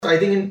I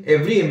think in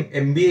every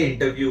MBA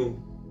interview,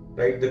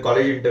 right, the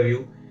college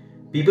interview,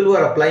 people who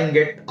are applying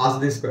get asked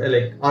this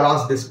are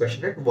asked this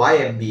question, right? Why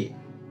MBA,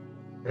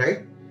 right?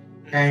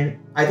 And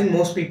I think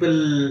most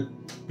people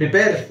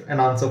prepare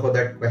an answer for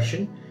that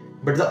question,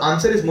 but the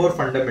answer is more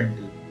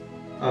fundamental,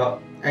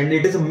 and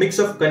it is a mix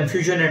of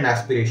confusion and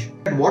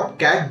aspiration. And what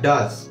CAT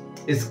does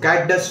is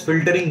CAT does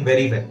filtering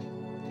very well.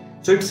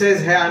 So it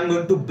says, hey, I'm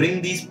going to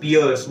bring these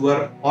peers who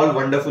are all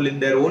wonderful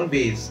in their own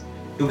ways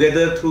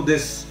together through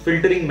this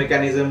filtering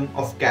mechanism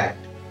of CAT,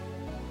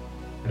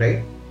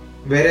 right?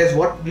 Whereas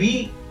what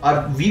we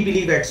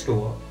believe at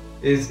STOA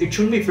is it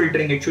shouldn't be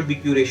filtering, it should be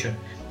curation.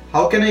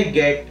 How can I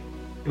get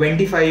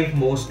 25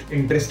 most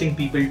interesting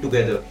people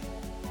together,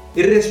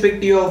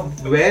 irrespective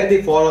of where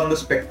they fall on the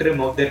spectrum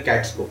of their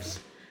CAT scores?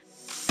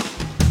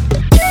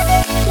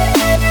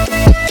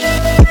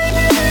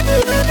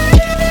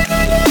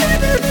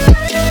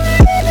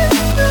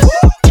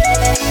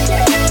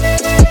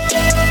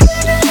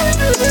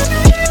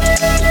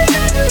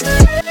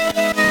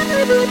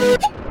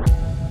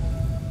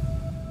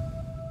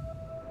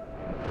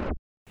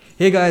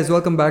 Hey guys,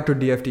 welcome back to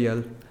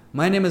DFTL.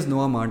 My name is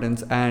Noah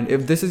Martins, and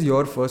if this is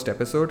your first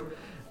episode,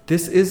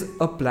 this is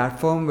a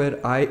platform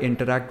where I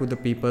interact with the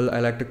people I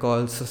like to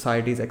call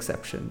society's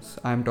exceptions.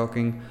 I'm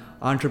talking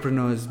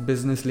entrepreneurs,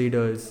 business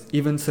leaders,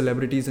 even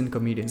celebrities and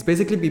comedians.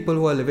 Basically, people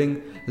who are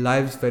living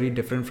lives very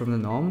different from the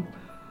norm.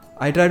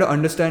 I try to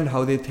understand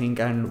how they think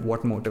and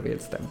what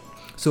motivates them.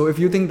 So if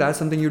you think that's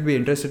something you'd be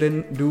interested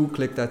in, do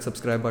click that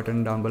subscribe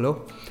button down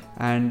below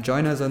and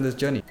join us on this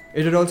journey.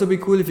 It would also be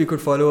cool if you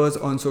could follow us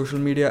on social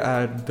media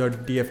at the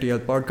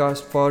DFTL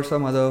podcast for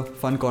some other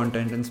fun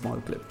content and small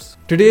clips.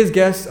 Today's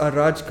guests are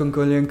Raj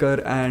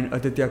Kunkulyankar and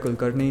Aditya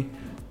Kulkarni,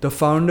 the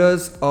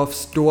founders of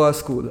STOA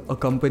School, a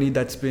company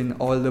that's been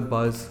all the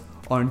buzz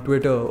on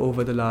Twitter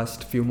over the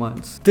last few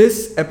months.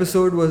 This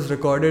episode was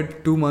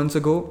recorded 2 months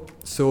ago,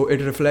 so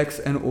it reflects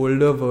an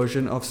older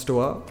version of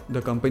STOA.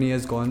 The company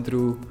has gone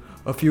through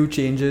a few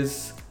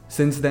changes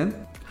since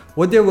then.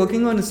 What they're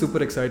working on is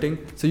super exciting,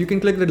 so you can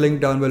click the link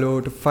down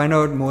below to find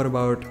out more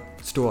about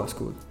STOA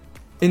School.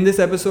 In this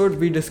episode,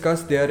 we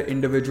discuss their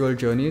individual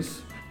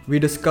journeys, we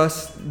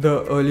discuss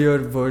the earlier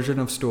version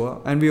of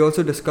STOA, and we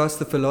also discuss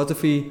the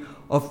philosophy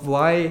of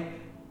why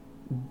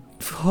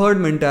herd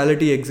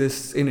mentality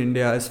exists in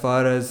India as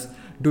far as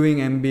doing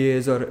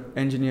MBAs or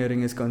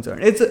engineering is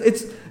concerned.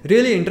 It's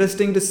really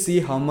interesting to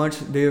see how much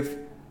they've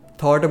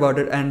thought about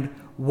it and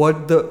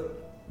what the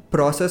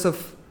process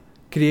of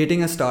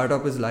creating a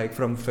startup is like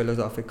from a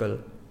philosophical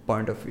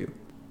point of view.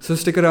 So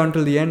stick around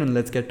till the end and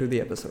let's get to the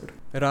episode.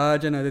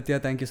 Raj and Aditya,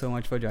 thank you so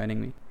much for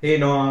joining me. Hey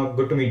Noah,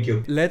 good to meet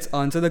you. Let's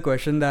answer the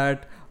question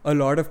that a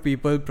lot of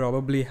people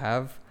probably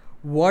have.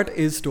 What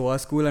is STOA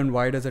School and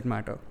why does it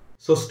matter?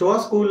 So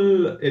STOA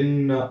School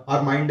in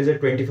our mind is a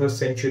 21st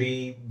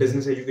century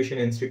business education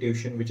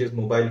institution which is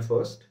mobile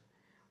first.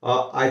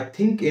 I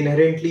think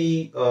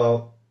inherently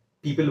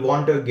people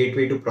want a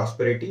gateway to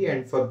prosperity,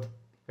 and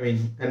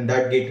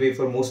that gateway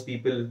for most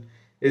people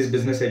is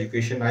business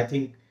education. I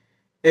think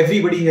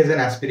everybody has an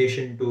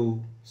aspiration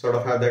to sort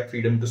of have that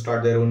freedom to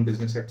start their own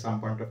business at some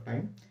point of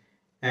time.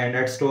 And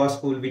at STOA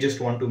School, we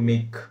just want to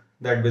make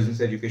that business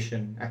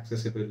education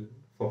accessible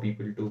for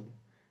people to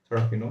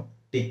sort of,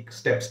 take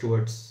steps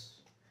towards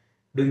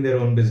doing their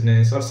own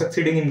business or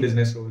succeeding in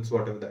business roles,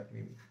 whatever that may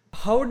be.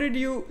 How did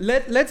you,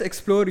 let's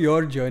explore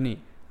your journey.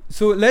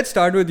 So let's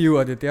start with you,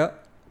 Aditya.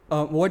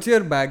 What's your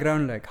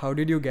background like? How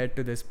did you get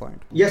to this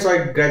point? Yes,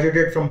 I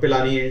graduated from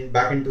Pilani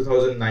back in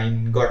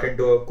 2009, got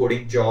into a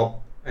coding job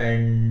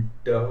and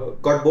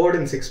got bored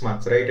in 6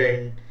 months, right?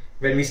 And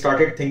when we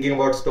started thinking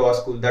about STOA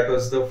School, that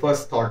was the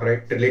first thought,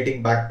 right?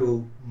 Relating back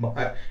to,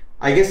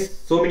 I guess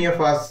so many of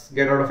us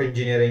get out of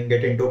engineering,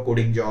 get into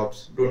coding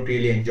jobs, don't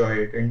really enjoy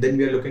it. And then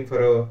we are looking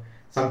for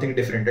something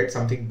different, right?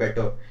 Something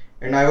better.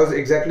 And I was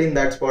exactly in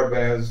that spot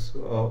when I was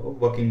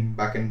working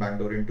back in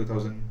Bangalore in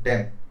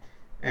 2010.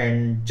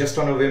 And just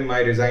on a whim, I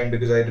resigned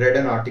because I read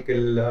an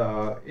article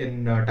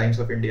in Times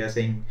of India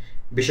saying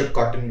Bishop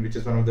Cotton, which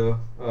is one of the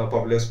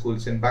popular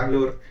schools in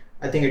Bangalore,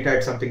 I think it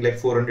had something like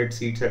 400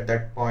 seats at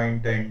that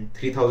point and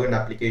 3,000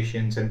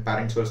 applications, and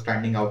parents were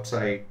standing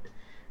outside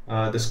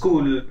the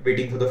school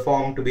waiting for the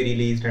form to be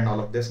released and all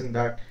of this and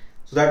that.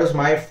 So that was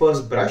my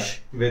first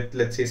brush with,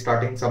 let's say,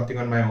 starting something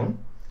on my own.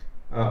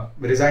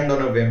 Resigned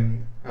on a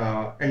whim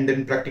and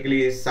then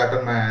practically sat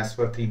on my ass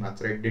for 3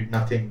 months, right? Did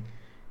nothing.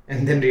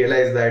 And then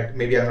realized that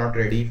maybe I'm not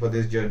ready for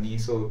this journey.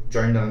 So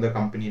joined another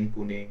company in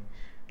Pune.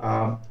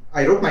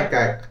 I wrote my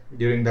CAT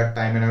during that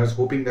time and I was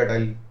hoping that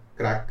I'll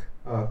crack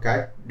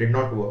CAT. Did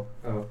not work.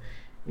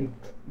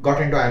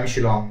 Got into IIM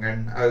Shillong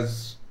and I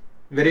was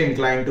very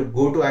inclined to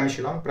go to IIM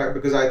Shillong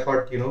because I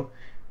thought,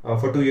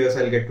 for 2 years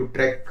I'll get to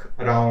trek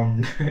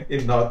around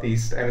in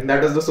Northeast. I mean,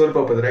 that was the sole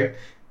purpose, right?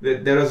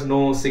 There was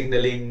no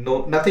signaling,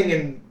 nothing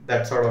in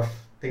that sort of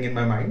thing in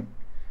my mind.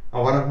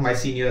 One of my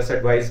seniors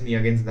advised me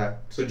against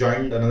that. So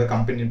joined another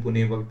company in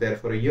Pune, worked there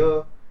for a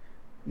year,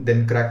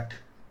 then cracked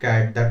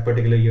CAT that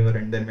particular year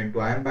and then went to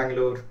IIM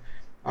Bangalore.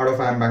 Out of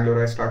IIM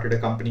Bangalore, I started a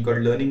company called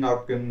Learning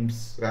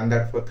Outcomes, ran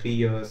that for 3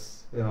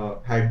 years.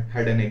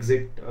 had an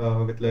exit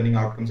with learning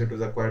outcomes. It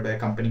was acquired by a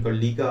company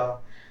called Liga.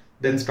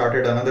 Then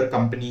started another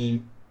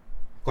company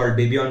called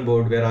Baby on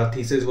Board, where our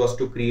thesis was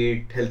to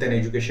create health and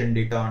education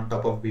data on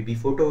top of baby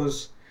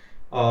photos.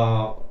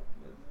 Uh,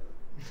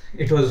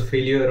 it was a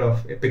failure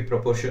of epic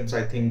proportions,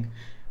 I think.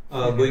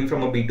 Going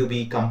from a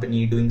B2B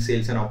company doing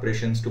sales and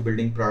operations to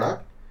building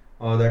product,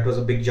 that was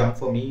a big jump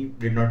for me.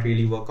 Did not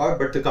really work out,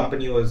 but the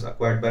company was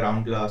acquired by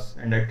Roundglass,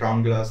 and at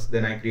Roundglass,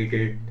 then I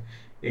created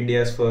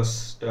India's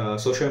first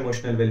social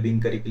emotional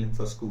well-being curriculum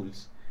for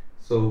schools.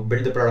 So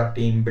built the product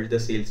team, built the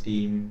sales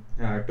team,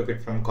 took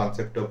it from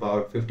concept to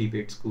about 50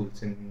 paid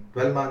schools in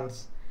 12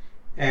 months,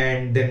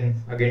 and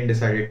then again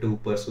decided to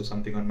pursue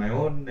something on my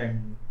own,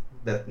 and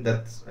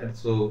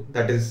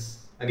that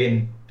is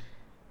again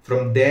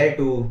from there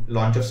to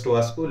launch of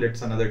Stoa School.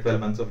 It's another 12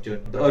 months of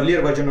journey. The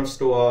earlier version of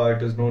Stoa,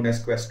 it was known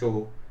as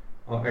Questo,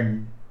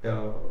 and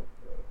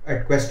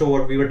at Questo,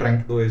 what we were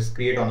trying to do is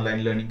create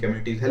online learning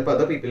communities, help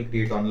other people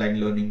create online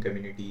learning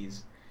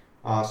communities.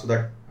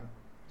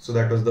 So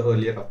that was the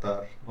earlier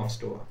avatar of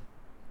Stoa.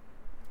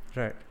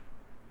 Right.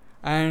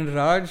 And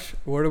Raj,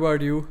 what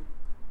about you?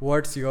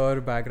 What's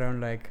your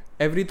background like?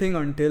 Everything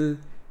until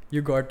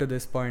you got to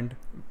this point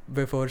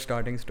before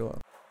starting Stoa.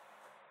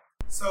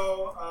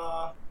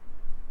 So,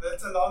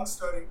 that's a long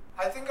story.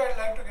 I think I'd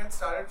like to get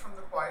started from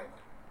the point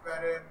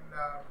wherein,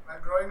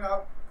 when growing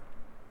up,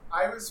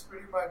 I was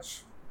pretty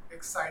much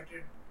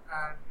excited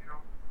and,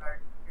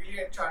 really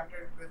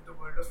enchanted with the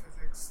world of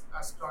physics,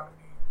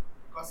 astronomy,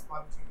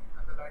 cosmology,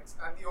 and the likes.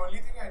 And the only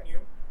thing I knew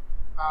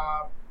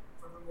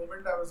from the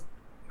moment I was,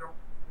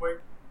 going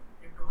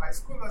into high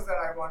school was that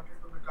I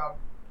wanted to become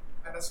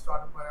an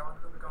astronomer. I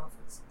wanted to become a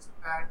physicist.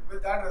 And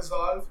with that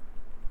resolve,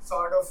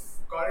 sort of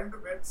got into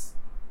bits,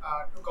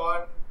 took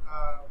on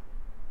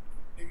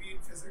degree in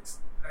physics,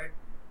 right?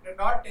 Did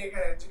not take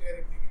an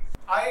engineering degree.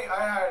 I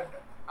had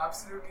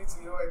absolutely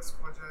zero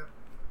exposure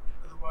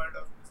to the world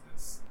of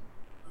business,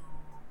 to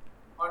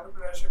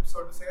entrepreneurship,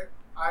 so to say.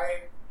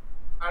 I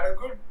had a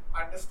good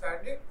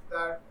understanding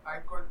that I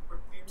could put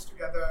teams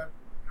together.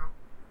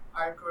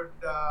 I could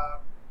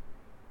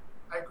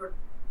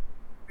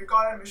pick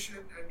on a mission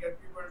and get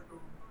people to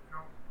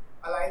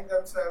align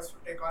themselves to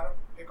take on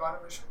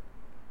a mission.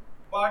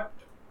 But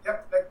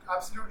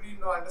absolutely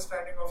no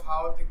understanding of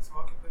how things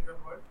work in the real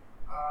world.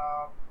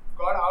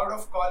 Got out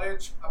of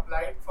college,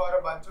 applied for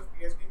a bunch of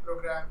PhD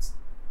programs,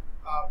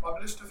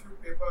 published a few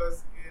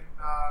papers in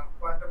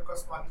quantum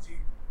cosmology,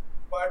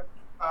 but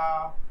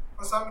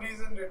for some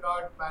reason did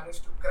not manage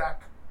to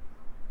crack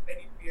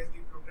any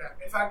PhD program.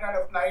 In fact, I'd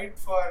applied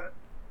for,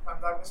 if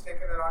I'm not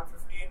mistaken, around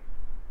 15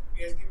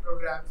 PhD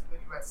programs in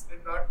the US,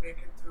 did not make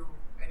it through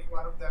any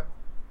one of them.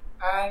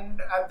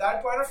 And at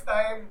that point of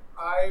time,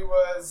 I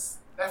was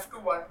left to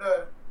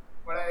wonder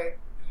what I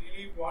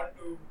really want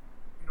to,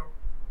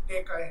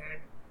 take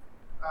ahead,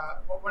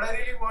 what I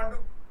really want to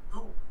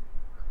do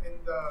in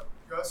the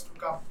years to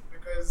come.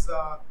 Because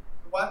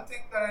one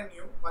thing that I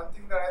knew, one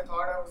thing that I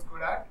thought I was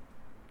good at,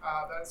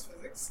 that's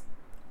physics,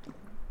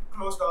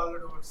 closed all the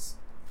doors,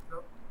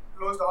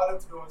 closed all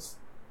its doors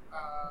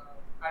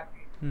at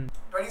me.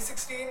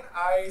 2016,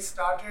 I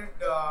started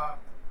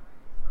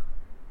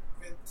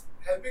with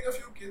helping a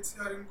few kids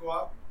here in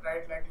Goa,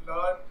 right,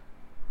 learn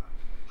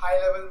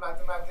high-level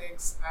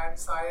mathematics and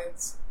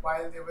science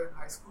while they were in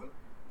high school.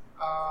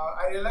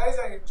 I realized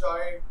I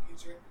enjoyed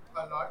teaching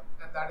a lot,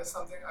 and that is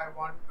something I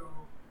want to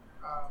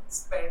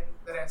spend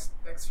the next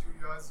few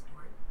years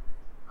doing.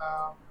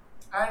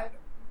 And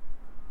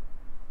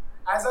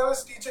as I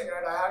was teaching,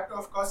 right, I had to,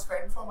 of course,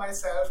 fend for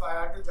myself. I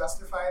had to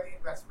justify the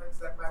investments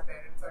that my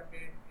parents had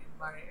made in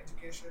my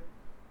education,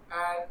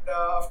 and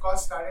of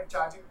course, started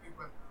charging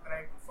people,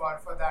 right,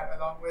 for that,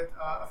 along with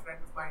a friend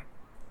of mine.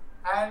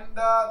 And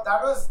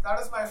that was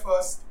my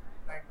first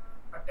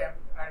attempt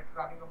at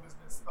running a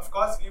business. Of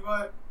course, we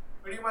were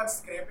pretty much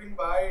scraping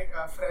by.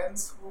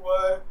 Friends who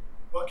were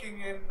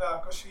working in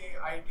cushy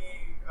IT,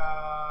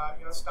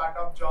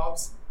 startup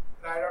jobs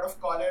right out of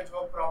college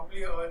were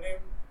probably earning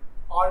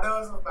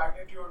orders of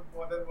magnitude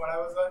more than what I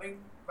was earning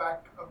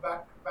back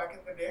in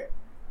the day.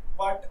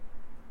 But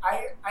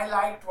I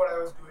liked what I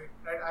was doing,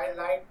 right? I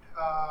liked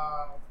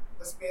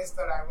the space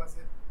that I was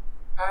in,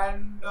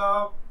 and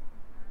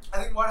I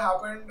think what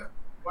happened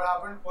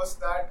post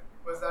that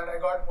was that I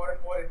got more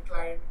and more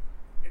inclined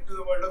into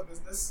the world of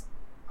business.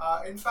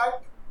 In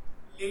fact,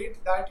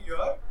 late that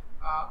year,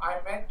 I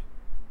met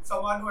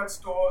someone who had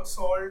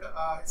sold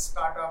his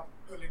startup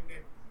to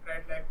LinkedIn,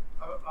 right?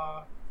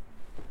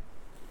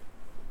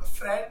 A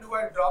friend who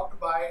had dropped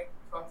by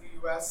from the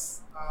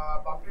US,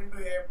 bumped into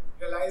him,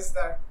 realized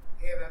that,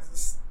 hey, there's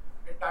this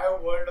entire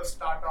world of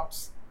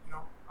startups,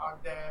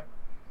 out there.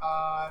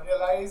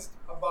 Realized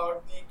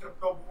about the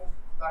crypto boom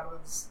that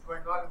was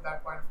going on at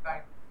that point of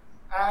time.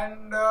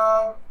 And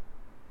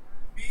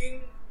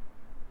being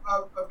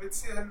a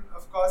Vitsian,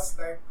 of course,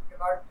 you're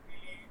not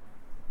really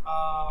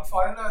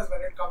foreigners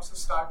when it comes to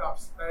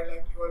startups,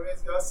 right? You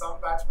always hear some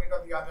batchmate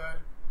or the other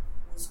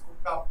who's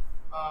cooked up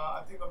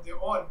a thing of their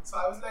own. So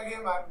I was like,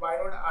 hey man, why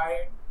don't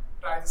I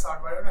try this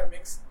out? Why don't I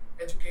mix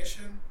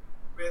education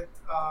with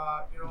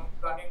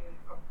running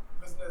a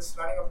business,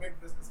 running a big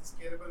business, a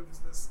scalable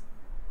business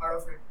out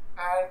of it.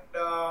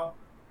 And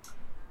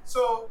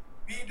so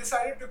we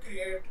decided to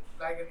create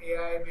like an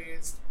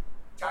AI-based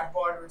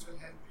chatbot which will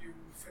help you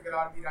figure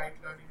out the right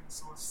learning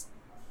resource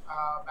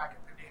back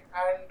in the day.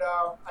 And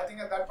I think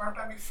at that point of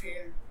time we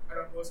failed at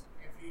almost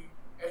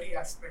every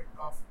aspect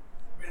of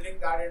building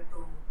that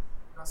into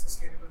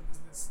sustainable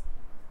business.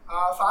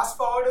 Fast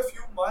forward a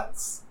few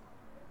months,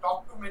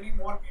 talked to many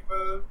more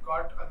people,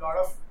 got a lot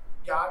of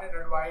yarn and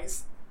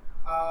advice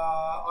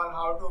on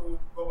how to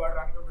go about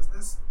running a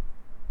business.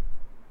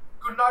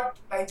 Could not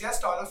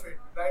digest all of it,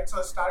 right?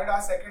 So started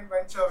our second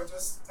venture, which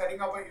is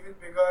setting up an even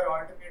bigger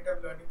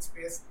alternative learning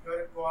space here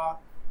in Goa.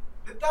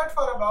 Did that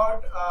for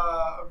about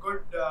a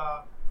good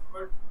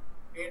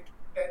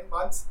 8-10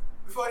 months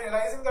before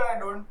realizing that I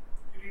don't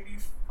really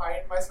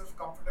find myself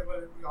comfortable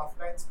in the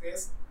offline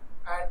space,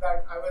 and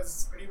that I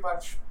was pretty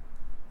much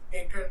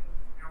taken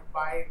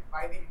by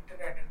the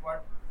internet and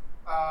what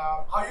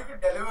how you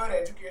could deliver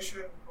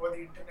education over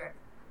the internet.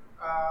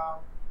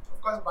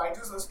 Of course,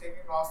 Byju's was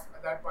taking off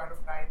at that point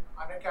of time.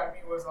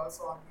 Unacademy was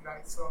also on the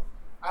rise. So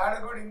I had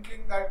a good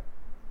inkling that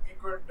we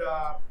could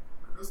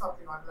do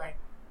something online.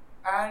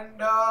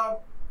 And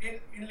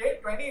in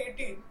late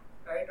 2018,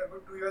 right, a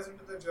good 2 years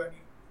into the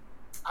journey,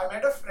 I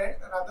met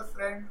another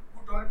friend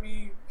who told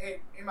me, hey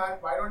man,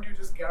 why don't you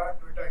just get on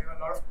Twitter? A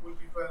lot of cool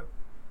people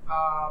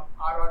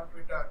are on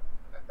Twitter.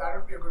 That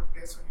would be a good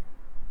place for you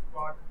to go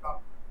out and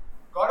talk.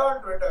 Got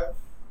on Twitter.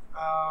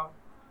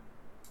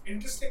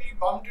 Interestingly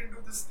bumped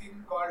into this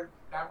thing called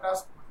Lambda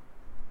School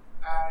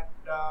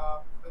and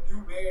a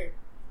new way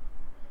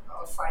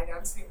of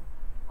financing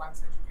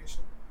one's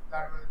education,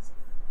 that was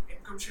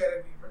income share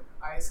agreement,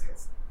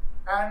 ISAs,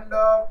 and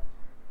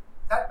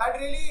that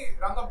really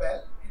rung a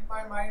bell in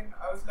my mind.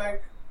 I was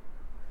like,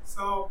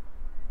 so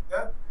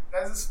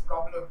there's this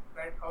problem,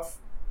 right, of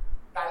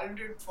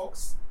talented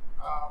folks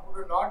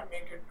who do not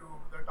make it to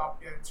the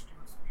top tier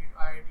institutes, be it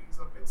IITs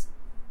or BITS.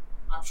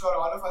 I'm sure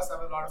all of us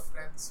have a lot of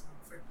friends who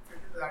fit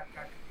into that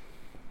category.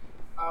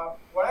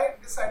 What I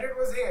decided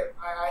was, hey,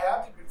 I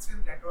have the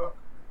Bitsin network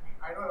with me.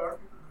 I know a lot of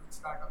people doing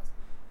startups.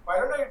 Why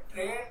don't I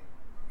train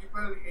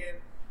people in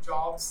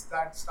jobs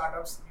that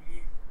startups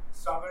really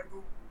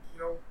struggle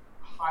to,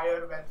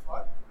 hire well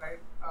for, right?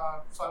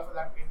 Solve for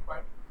that pain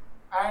point.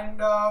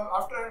 And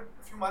after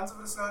a few months of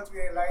research, we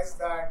realized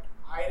that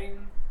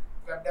hiring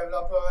web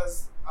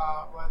developers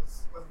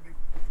was a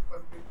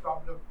big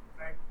problem,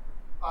 right?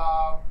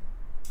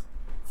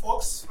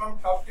 Folks from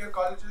top tier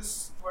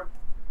colleges would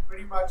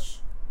pretty much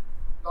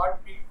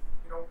not be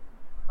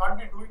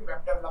doing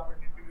web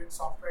development, they'd be doing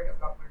software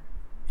development,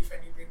 if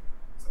anything.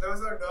 So there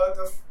was a dearth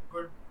of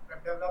good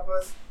web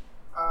developers,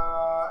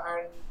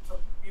 and so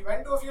we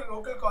went to a few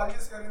local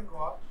colleges here in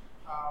Goa,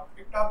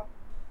 picked up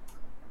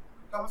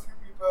a few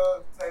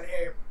people, said,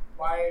 hey,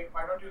 why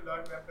don't you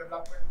learn web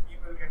development? We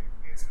will get you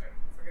placed. Right?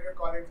 Forget your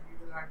college,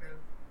 we will handle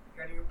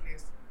getting you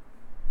placed.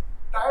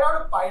 Tried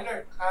out a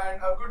pilot,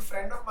 and a good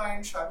friend of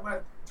mine,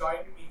 Sharma,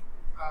 joined me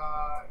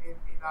in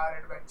our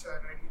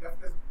adventure. Right? He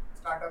left his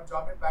startup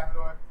job in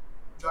Bangalore,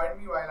 joined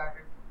me while at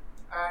it,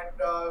 and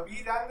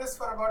we ran this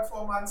for about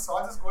 4 months.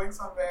 Saw this going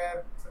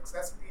somewhere.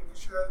 Success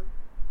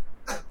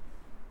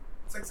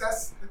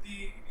with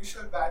the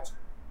initial batch,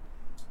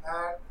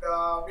 and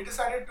we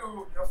decided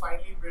to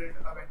finally build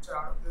a venture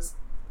out of this.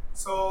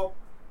 So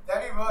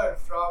there we were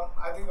from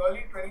I think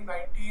early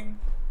 2019.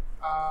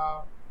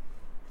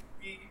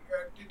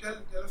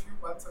 Till a few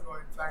months ago,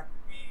 in fact,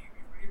 we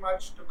pretty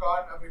much took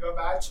on a bigger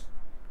batch,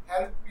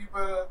 helped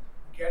people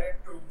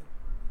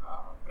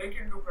break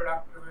into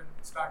product-driven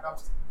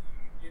startups in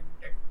the Indian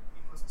tech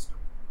ecosystem,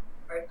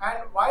 right?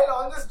 And while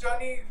on this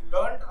journey,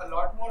 learned a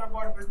lot more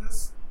about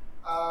business.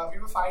 We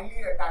were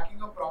finally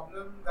attacking a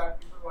problem that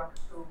people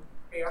wanted to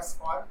pay us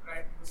for,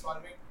 right? We were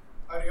solving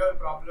a real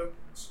problem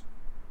which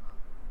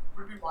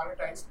could be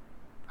monetized,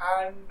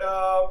 and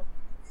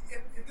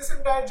in this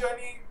entire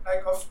journey,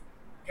 like of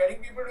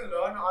getting people to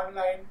learn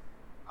online,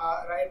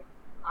 right?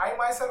 I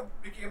myself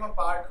became a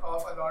part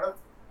of a lot of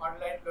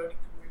online learning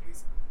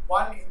communities.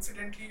 One,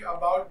 incidentally,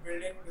 about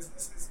building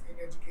businesses in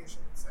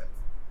education itself,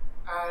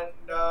 and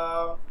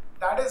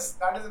that is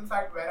in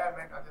fact where I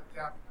met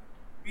Aditya.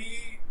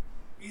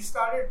 We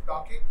started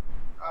talking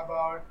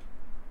about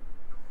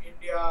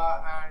India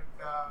and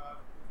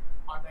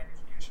online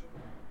education,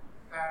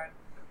 and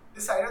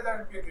decided that it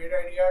would be a great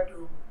idea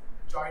to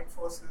join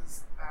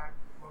forces and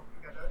work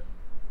together.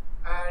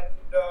 And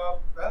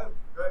well,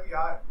 here we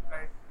are,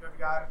 right? Here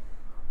we are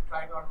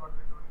trying out what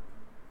we're doing.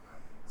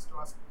 It's to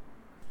us.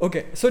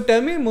 Okay, so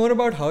tell me more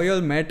about how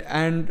y'all met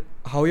and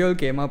how y'all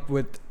came up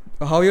with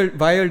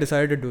why y'all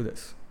decided to do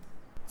this.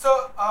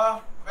 So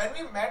when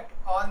we met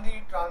on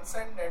the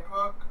Transcend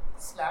Network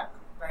Slack,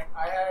 right?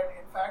 I had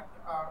in fact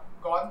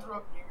gone through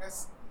a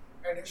previous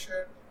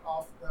edition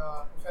of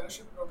the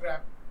fellowship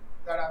program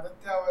that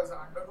Aditya was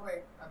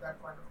undergoing at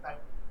that point of time.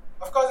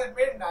 Of course, it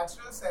made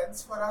natural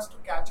sense for us to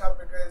catch up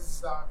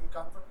because we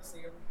come from the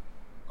same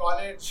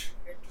college,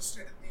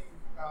 interested in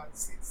the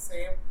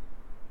same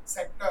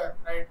sector,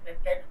 right, in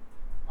tech.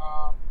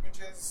 which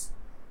is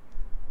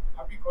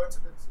happy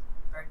coincidence,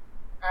 right?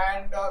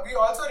 And we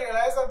also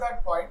realized at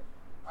that point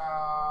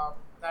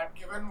that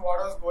given what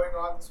was going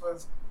on,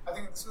 I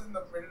think this was in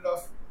the middle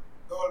of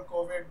the whole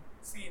COVID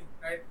scene,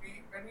 right?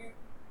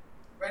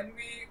 When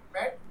we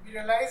met, we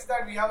realized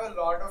that we have a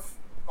lot of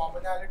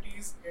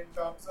commonalities in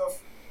terms of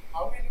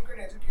how we look at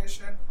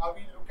education, how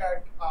we look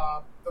at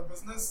the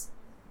business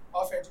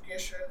of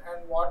education,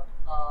 and what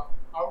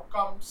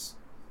outcomes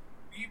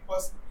we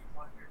personally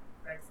wanted,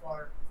 right,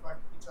 for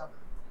each other.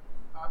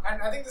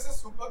 And I think this is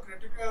super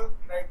critical,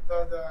 right?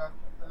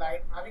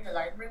 Having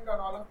alignment on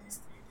all of these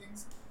three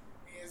things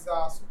is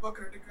super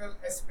critical,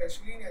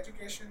 especially in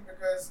education,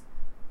 because,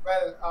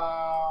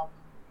 well,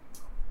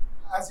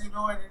 as you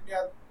know, in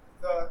India,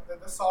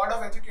 the sort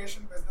of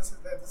education businesses,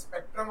 the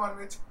spectrum on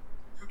which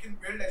you can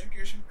build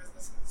education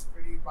businesses is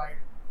pretty wide,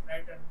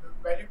 right? And the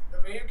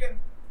way you can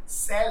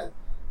sell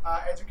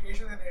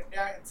education in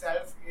India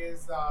itself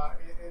is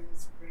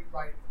pretty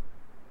wide.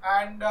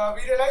 And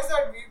we realized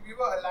that we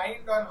were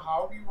aligned on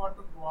how we want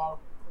to go out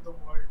to the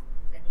world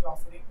with any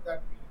offering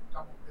that we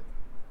come up with.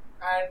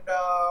 And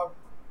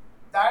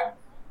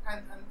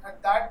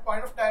at that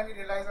point of time, we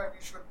realized that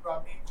we should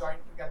probably join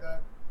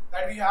together,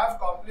 that we have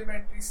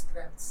complementary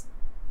strengths,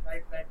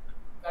 right? Like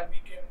that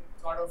we can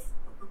sort of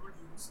put to good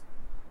use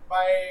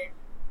by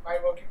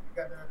working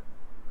together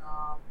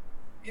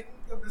in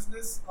the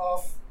business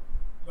of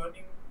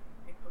learning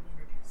in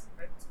communities.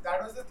 Right? So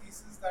that was the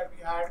thesis that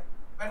we had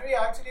when we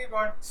actually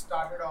got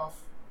started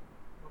off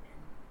working.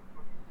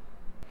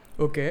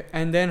 Okay,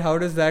 and then how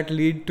does that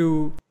lead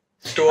to?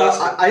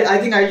 I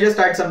think I'll just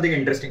add something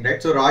interesting,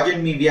 right? So Raj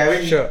and me, we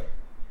haven't Sure.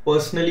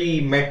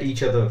 personally met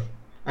each other.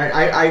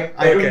 I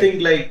don't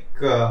think like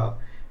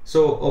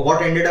so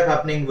what ended up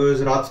happening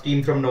was Raj's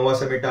team from Nova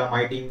Semita,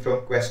 my team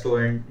from Questo,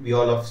 and we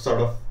all have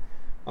sort of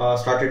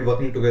started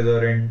working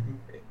together. And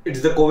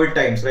it's the COVID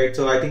times, right?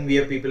 So I think we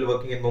have people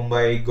working in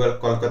Mumbai,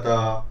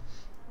 Kolkata,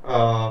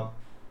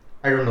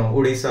 I don't know,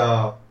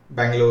 Odisha,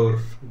 Bangalore,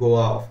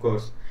 Goa, of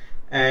course.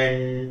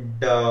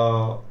 And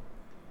I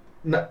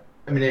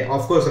mean,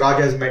 of course,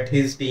 Raj has met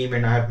his team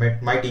and I have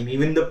met my team.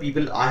 Even the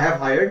people I have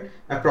hired,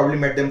 I've probably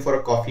met them for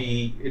a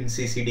coffee in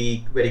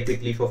CCD very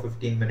quickly for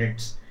 15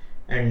 minutes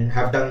and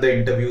have done the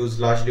interviews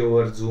largely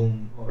over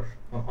Zoom or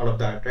all of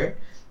that, right?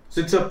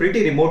 So it's a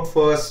pretty remote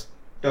first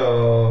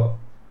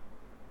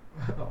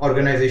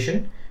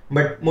organization.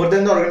 But more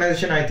than the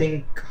organization, I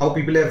think how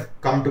people have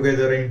come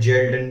together and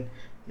gelled,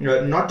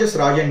 and not just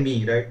Raj and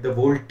me, right? The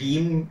whole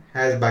team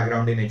has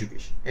background in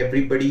education.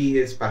 Everybody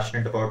is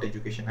passionate about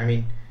education. I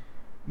mean,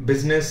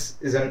 business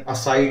is an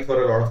aside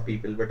for a lot of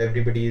people, but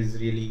everybody is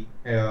really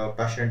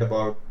passionate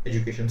about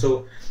education.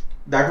 So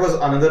that was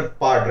another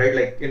part, right?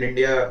 Like in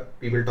India,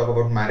 people talk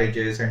about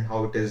marriages and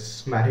how it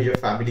is marriage of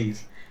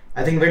families.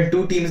 I think when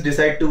two teams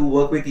decide to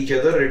work with each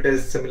other, it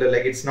is similar.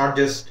 Like it's not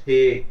just,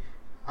 hey,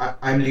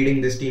 I'm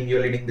leading this team,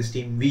 you're leading this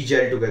team, we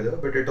gel together,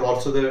 but it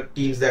also the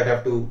teams that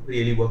have to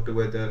really work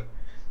together.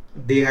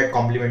 They had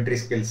complementary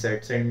skill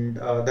sets, and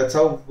that's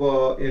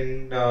how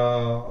in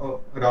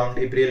around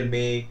April,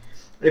 May,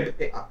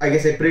 I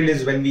guess April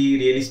is when we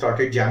really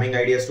started jamming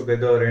ideas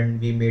together and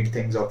we made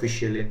things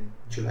official in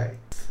July.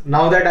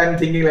 Now that I'm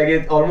thinking, like,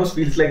 it almost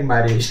feels like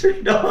marriage.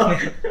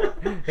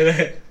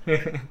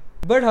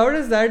 But how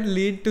does that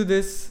lead to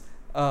this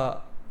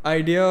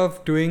idea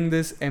of doing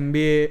this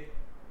MBA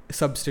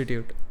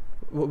substitute?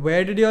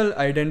 Where did you all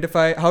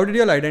identify? How did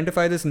you all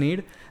identify this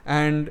need,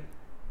 and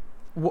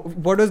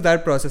what was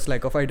that process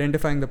like of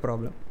identifying the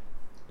problem?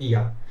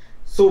 Yeah.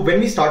 So when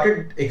we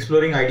started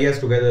exploring ideas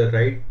together,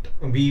 right,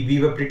 we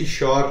were pretty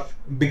sure,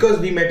 because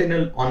we met in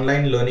an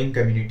online learning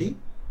community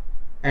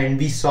and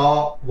we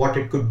saw what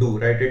it could do,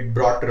 right? It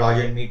brought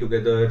Raj and me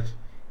together.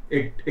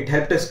 It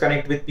helped us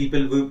connect with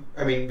people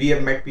we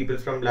have met people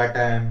from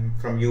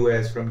LATAM, from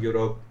US, from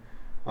Europe,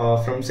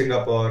 from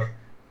Singapore,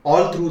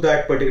 all through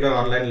that particular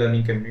online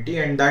learning community,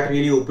 and that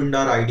really opened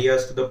our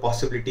ideas to the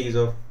possibilities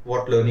of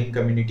what learning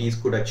communities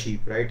could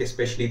achieve, right?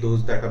 Especially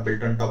those that are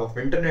built on top of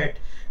internet,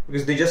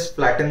 because they just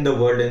flatten the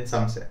world in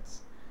some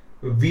sense.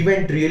 We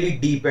went really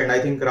deep, and I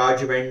think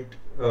Raj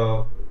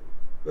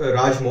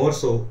more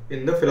so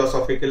in the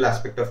philosophical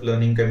aspect of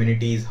learning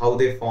communities, how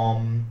they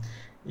form,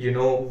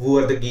 who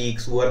are the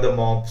geeks, who are the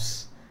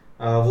mobs,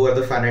 who are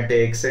the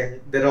fanatics,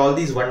 and there are all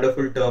these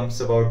wonderful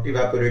terms about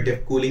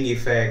evaporative cooling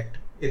effect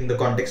in the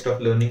context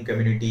of learning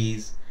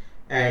communities,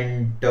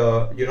 and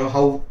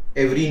how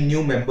every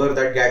new member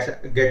that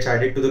gets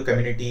added to the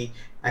community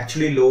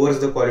actually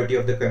lowers the quality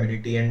of the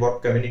community, and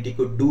what community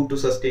could do to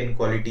sustain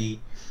quality.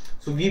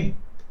 So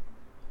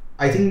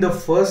I think the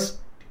first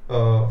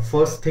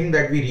thing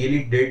that we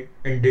really did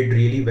and did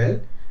really well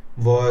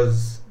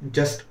was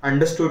just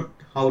understood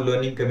how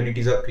learning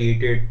communities are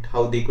created,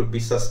 how they could be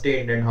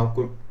sustained, and how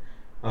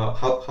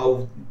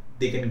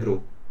they can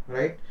grow,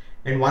 right?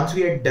 And once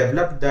we had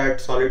developed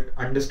that solid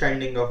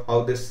understanding of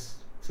how this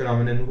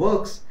phenomenon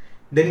works,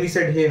 then we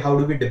said, hey, how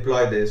do we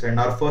deploy this? And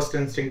our first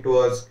instinct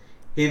was,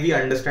 hey, we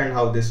understand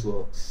how this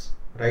works,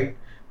 right?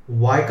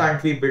 Why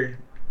can't we build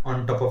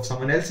on top of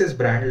someone else's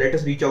brand? Let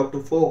us reach out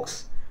to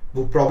folks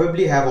who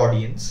probably have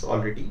audience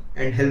already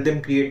and help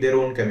them create their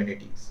own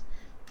communities.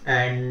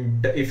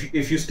 And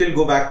if you still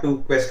go back to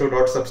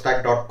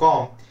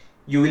questo.substack.com,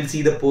 you will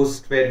see the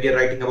post where we are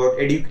writing about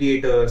edu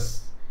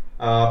creators,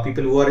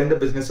 people who are in the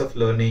business of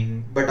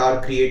learning but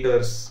are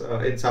creators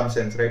in some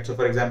sense, right? So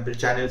for example,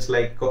 channels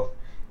like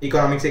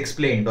Economics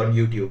Explained on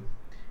YouTube.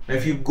 Now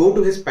if you go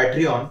to his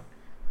Patreon,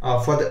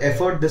 for the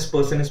effort this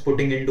person is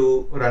putting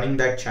into running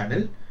that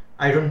channel,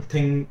 I don't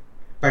think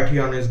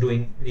Patreon is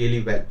doing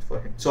really well for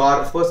him. So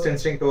our first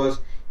instinct was,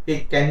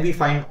 hey, can we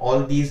find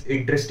all these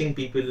interesting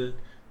people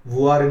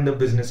who are in the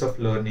business of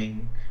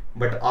learning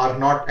but are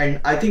not? And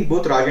I think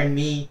both Raj and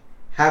me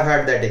have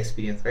had that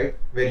experience, right?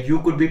 Where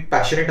you could be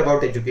passionate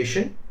about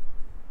education,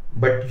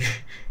 but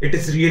it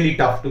is really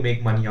tough to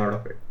make money out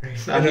of it,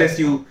 right? Unless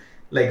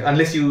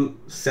you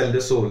sell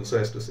the soul, so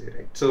as to say,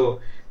 right? So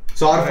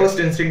our first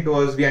instinct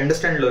was, we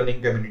understand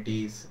learning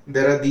communities.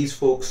 There are these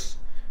folks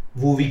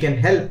who we can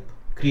help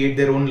create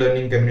their own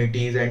learning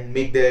communities and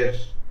make their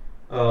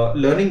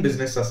learning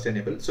business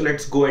sustainable. So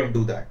let's go and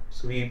do that.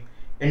 So we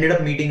ended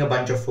up meeting a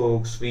bunch of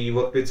folks. We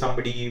worked with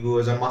somebody who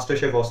was on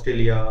MasterChef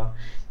Australia.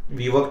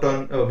 We worked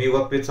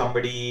with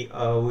somebody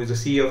who is a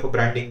CEO of a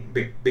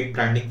big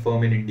branding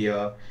firm in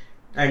India.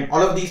 And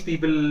all of these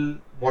people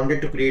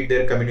wanted to create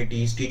their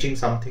communities, teaching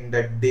something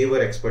that they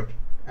were expert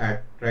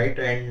at, right?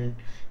 And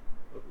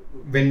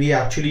when we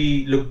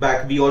actually look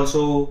back, we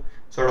also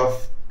sort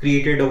of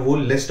created a whole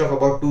list of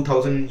about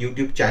 2,000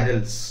 YouTube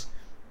channels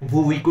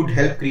who we could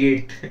help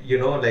create,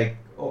 like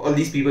all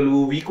these people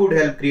who we could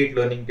help create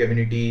learning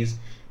communities.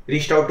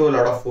 Reached out to a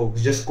lot of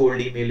folks, just cold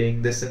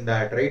emailing, this and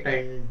that, right?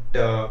 And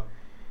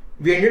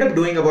we ended up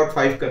doing about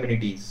 5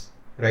 communities,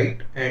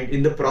 right? And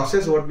in the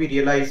process, what we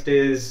realized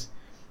is,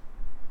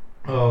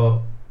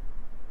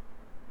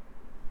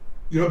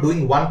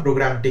 doing one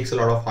program takes a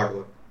lot of hard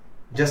work.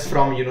 Just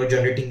from,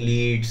 generating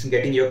leads,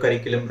 getting your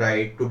curriculum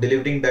right, to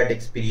delivering that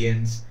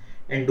experience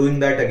and doing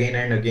that again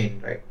and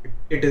again, right?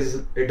 It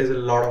is a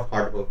lot of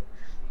hard work,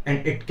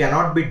 and it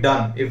cannot be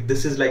done if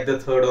this is like the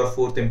third or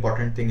fourth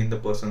important thing in the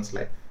person's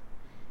life.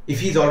 If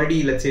he's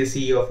already, let's say,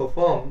 CEO of a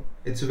firm,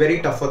 it's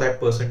very tough for that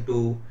person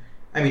to,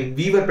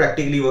 we were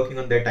practically working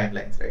on their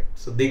timelines, right?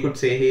 So they could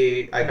say,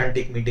 hey, I can't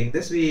take meeting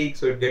this week,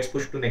 so it gets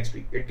pushed to next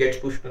week.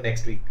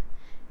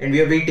 And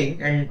we are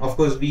waiting. And of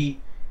course,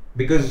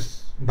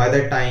 because by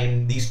that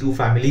time, these two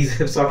families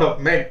have sort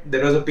of met,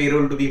 there was a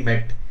payroll to be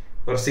met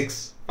for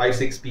 6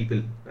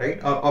 people, right?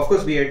 Of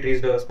course, we had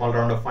raised a small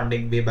round of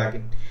funding way back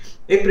in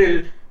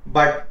April,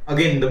 but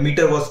again, the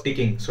meter was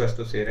ticking, so as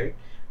to say,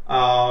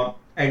 right?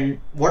 And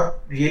what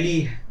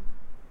really,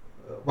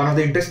 one of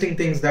the interesting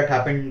things that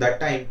happened that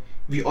time,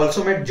 we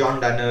also met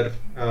John Danner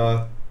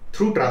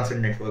through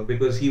Transcend Network,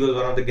 because he was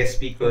one of the guest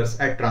speakers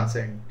at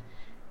Transcend.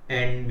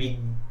 And we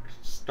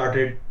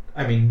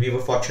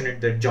were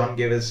fortunate that John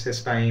gave us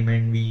his time,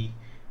 and we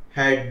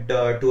had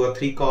 2 or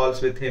 3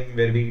 calls with him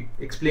where we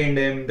explained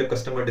him the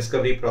customer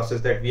discovery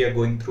process that we are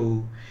going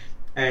through.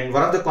 And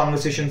one of the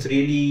conversations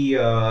really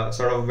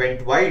sort of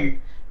went wild,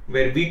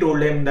 where we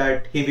told him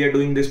that, hey, we are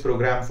doing this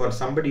program for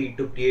somebody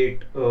to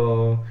create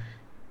a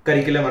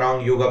curriculum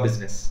around yoga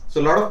business.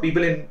 So a lot of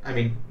people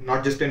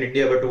not just in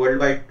India, but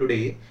worldwide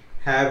today,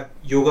 have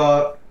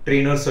yoga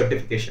trainer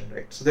certification,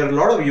 right? So there are a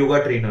lot of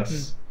yoga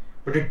trainers,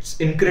 but it's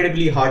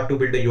incredibly hard to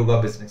build a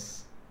yoga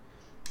business.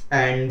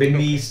 And when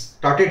we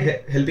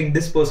started helping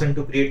this person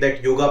to create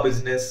that yoga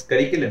business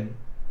curriculum,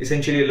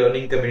 essentially a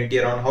learning community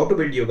around how to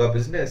build yoga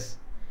business,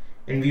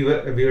 and we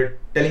were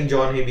telling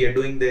John, hey, we are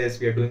doing this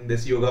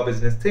yoga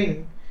business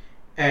thing.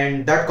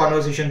 And that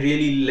conversation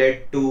really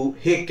led to,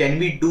 hey, can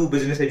we do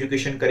business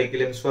education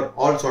curriculums for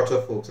all sorts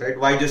of folks, right?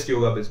 Why just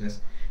yoga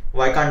business?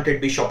 Why can't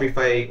it be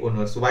Shopify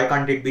owners? Why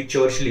can't it be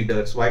church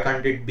leaders? Why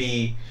can't it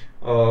be,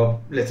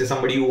 let's say,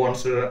 somebody who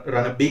wants to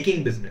run a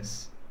baking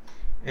business?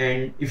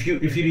 And if you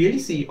really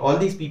see, all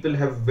these people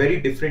have very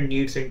different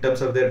needs in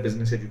terms of their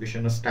business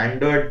education. A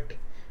standard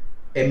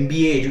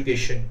MBA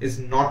education is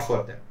not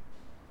for them.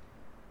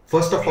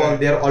 First of all,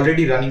 they are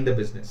already running the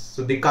business,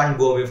 so they can't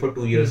go away for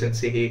 2 years and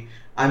say, hey,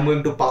 I'm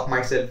going to park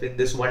myself in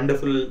this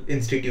wonderful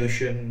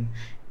institution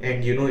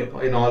and,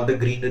 in all the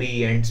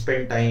greenery, and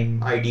spend time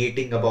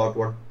ideating about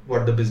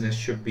what the business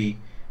should be.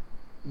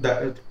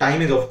 The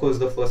time is, of course,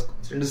 the first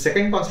constant. The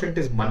second constant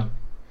is money.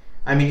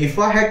 If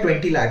I had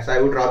 20 lakhs,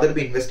 I would rather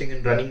be investing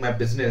in running my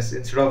business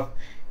instead of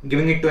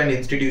giving it to an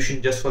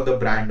institution just for the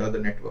brand or the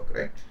network,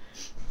 right?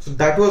 So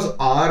that was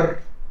our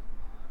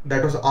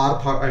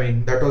thought.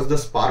 That was the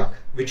spark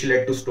which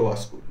led to Stoa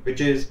School,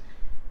 which is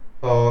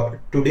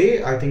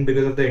today, I think,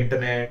 because of the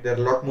internet, there are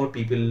a lot more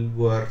people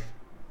who are,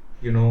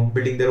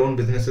 building their own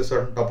businesses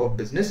on top of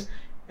business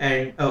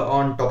and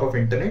on top of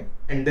internet,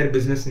 and their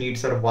business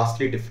needs are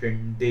vastly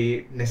different.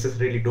 They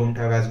necessarily don't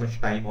have as much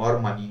time or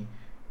money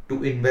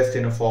to invest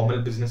in a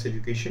formal business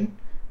education.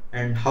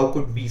 And how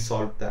could we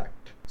solve that?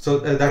 So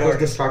that was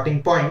the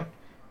starting point.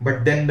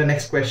 But then the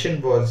next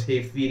question was, hey,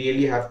 if we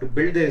really have to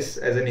build this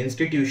as an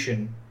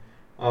institution,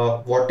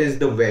 what is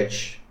the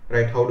wedge,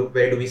 right?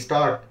 Where do we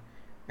start?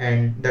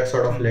 And that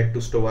sort of led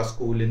to Stoa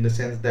School, in the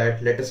sense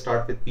that let us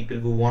start with people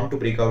who want to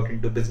break out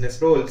into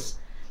business roles.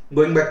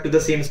 Going back to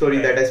the same story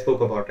that I spoke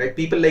about, right?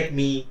 People like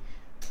me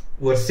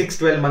were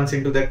 6-12 months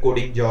into their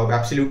coding job,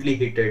 absolutely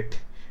hate it,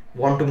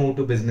 want to move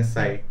to business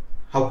side.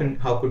 How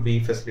could we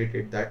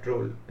facilitate that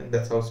role? And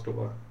that's how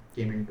Stoa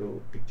came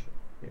into picture.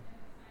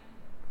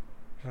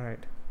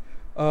 Right.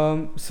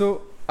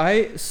 So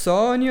I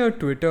saw on your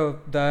Twitter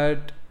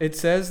that it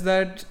says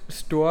that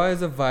Stoa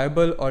is a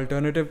viable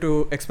alternative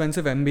to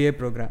expensive MBA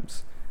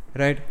programs,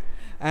 right?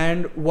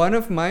 And one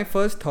of my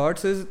first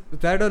thoughts is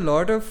that a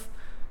lot of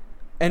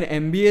an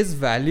MBA's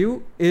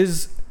value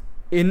is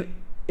in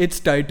its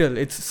title.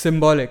 It's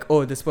symbolic.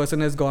 Oh, this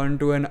person has gone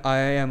to an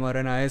IIM or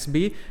an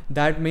ISB.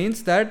 That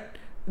means that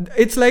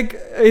it's like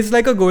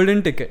a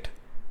golden ticket,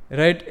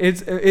 right?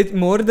 It's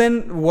more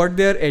than what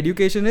their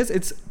education is.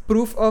 It's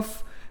proof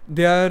of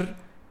their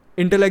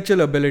intellectual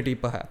ability,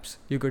 perhaps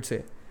you could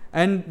say.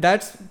 And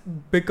that's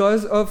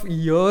because of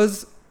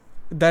years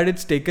that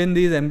it's taken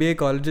these MBA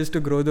colleges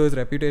to grow those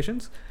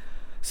reputations.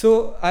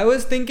 So I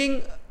was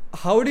thinking,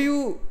 how do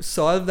you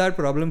solve that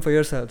problem for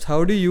yourselves?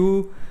 How do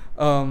you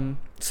how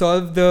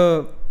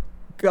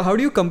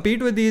do you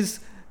compete with these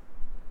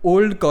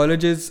old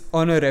colleges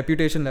on a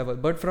reputation level?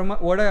 But from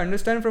what I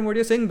understand from what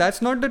you're saying,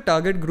 that's not the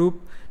target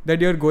group that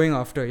you're going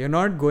after. You're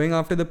not going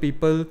after the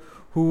people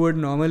who would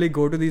normally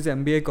go to these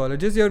MBA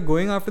colleges. You're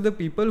going after the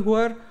people who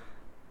are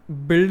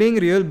building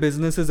real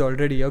businesses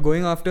already. You're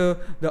going after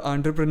the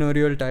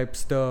entrepreneurial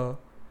types, the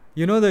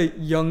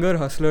younger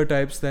hustler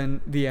types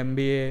than the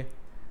MBA,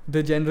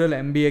 the general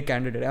MBA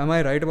candidate. Am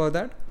I right about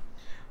that?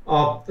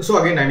 So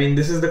again, I mean,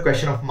 this is the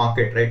question of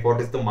market, right?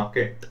 What is the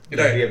market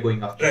that we are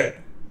going after?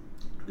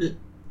 Right.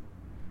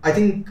 I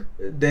think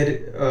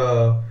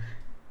there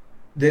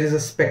is a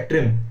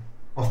spectrum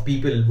of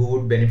people who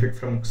would benefit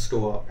from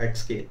Stoa at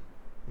scale,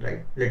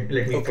 right? Let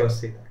me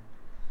first say that.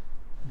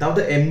 Now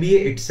the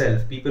MBA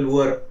itself, people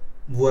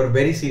who are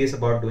very serious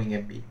about doing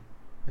MBA,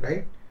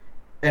 right?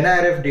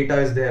 NIRF data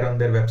is there on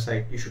their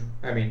website.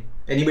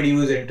 Anybody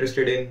who is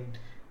interested in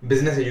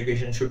business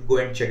education should go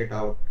and check it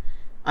out.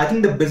 I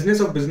think the business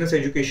of business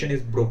education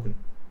is broken,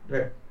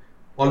 right?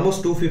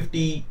 Almost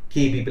 250k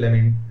people,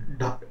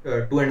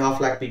 2.5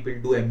 lakh people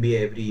do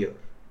MBA every year,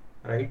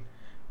 right?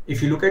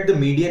 If you look at the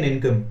median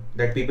income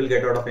that people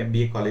get out of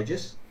MBA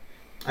colleges,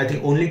 I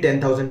think only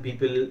 10,000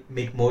 people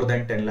make more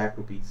than 10 lakh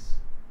rupees.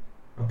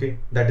 Okay,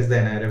 that is the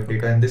NIRF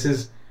data, and this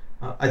is,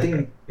 I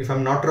think, if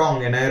I'm not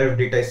wrong, NIRF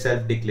data is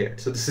self-declared.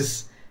 So this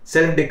is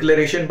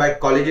self-declaration by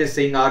colleges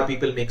saying our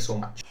people make so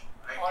much.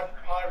 Or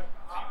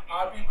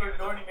our people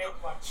don't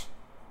make much.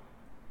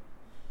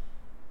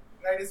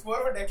 Right, it's more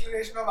of a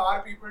declaration of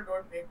our people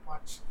don't make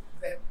much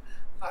than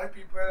our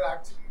people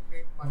actually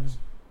make much.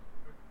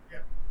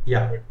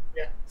 Yeah.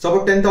 So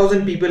about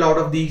 10,000 people out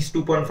of these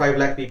 2.5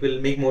 lakh people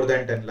make more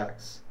than 10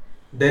 lakhs.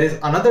 There is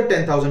another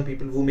 10,000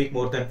 people who make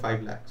more than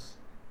 5 lakhs.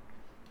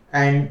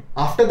 And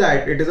after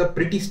that, it is a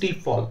pretty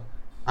steep fall.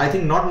 I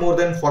think not more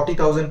than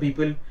 40,000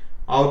 people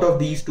out of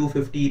these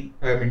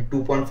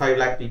 2.5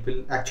 lakh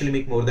people actually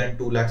make more than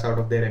 2 lakhs out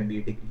of their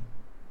MBA degree.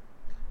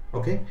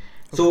 Okay.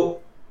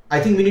 So I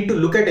think we need to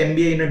look at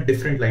MBA in a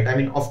different light. I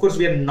mean, of course,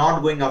 we are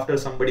not going after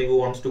somebody who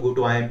wants to go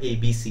to IIM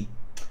ABC.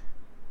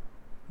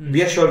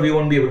 We are sure we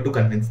won't be able to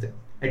convince them,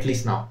 at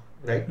least now,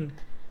 right?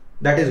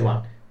 That is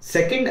one.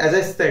 Second, as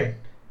I said,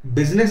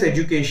 business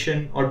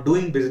education or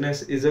doing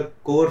business is a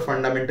core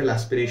fundamental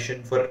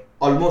aspiration for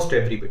almost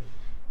everybody.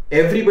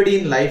 Everybody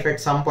in life at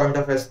some point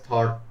of has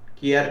thought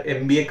कि यार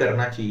MBA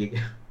करना चाहिए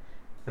क्या,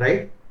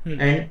 right?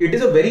 And it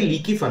is a very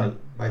leaky funnel,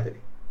 by the way.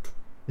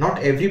 Not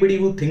everybody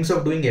who thinks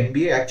of doing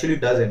MBA actually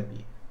does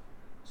MBA.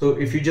 So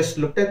if you just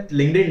looked at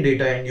LinkedIn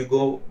data and you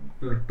go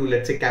to,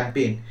 let's say,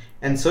 campaign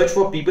and search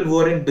for people who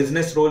are in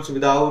business roles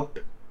without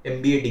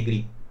MBA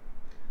degree,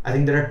 I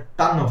think there are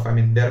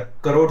there are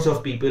crores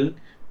of people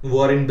who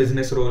are in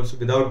business roles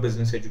without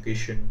business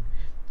education,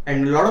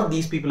 and a lot of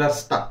these people are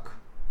stuck,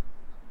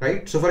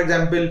 right? So for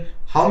example,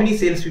 how many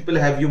salespeople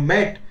have you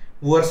met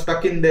who are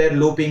stuck in their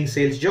low-paying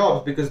sales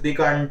jobs because they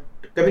can't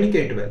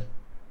communicate well?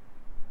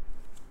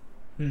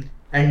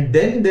 And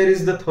then there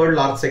is the third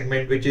large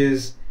segment, which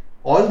is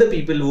all the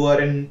people who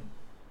are in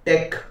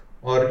tech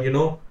or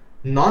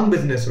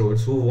non-business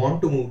roles who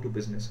want to move to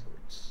business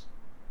roles,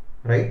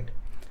 right?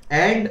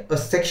 And a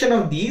section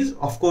of these,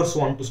 of course,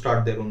 want to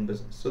start their own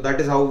business. So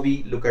that is how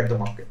we look at the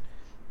market.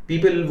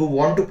 People who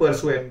want to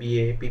pursue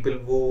MBA, people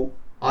who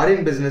are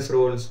in business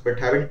roles but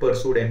haven't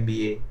pursued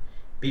MBA,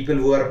 people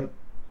who are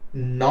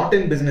not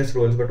in business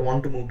roles but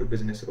want to move to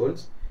business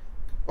roles.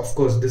 Of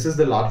course, this is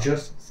the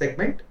largest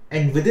segment.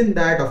 And within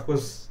that, of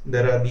course,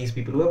 there are these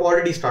people who have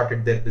already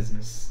started their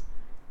business.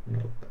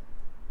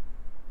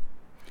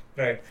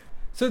 Right.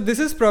 So this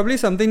is probably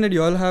something that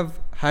you all have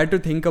had to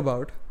think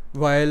about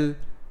while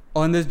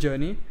on this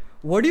journey.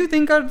 What do you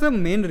think are the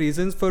main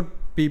reasons for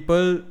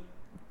people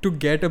to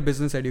get a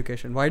business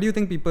education? Why do you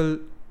think people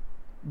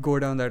go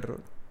down that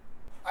road?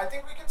 I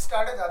think we can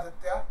start with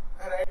Aditya,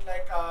 right?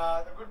 Like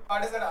the good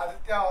part is that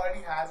Aditya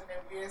already has an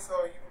MBA, so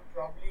he would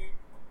probably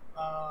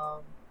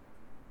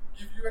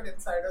give you an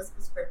insider's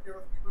perspective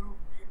of people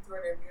who've been through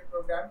an MBA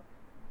program.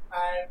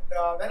 And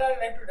then I'd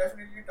like to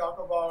definitely talk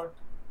about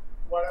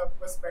what a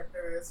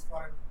perspective is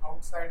for an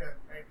outsider,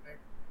 right? Like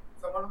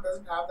someone who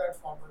doesn't have that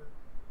formal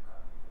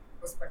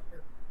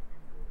perspective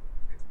into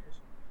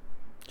education.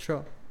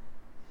 Sure.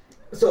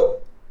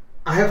 So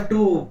I have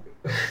two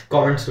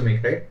comments to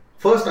make, right?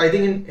 First, I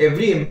think in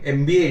every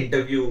MBA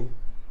interview,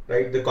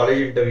 right, the college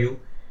interview,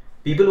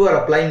 people who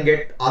are applying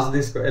get asked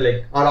this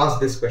asked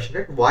this question,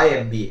 right? Why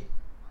MBA,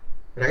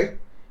 right?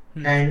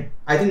 And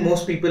I think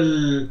most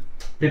people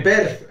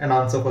prepare an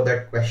answer for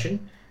that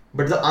question,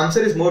 but the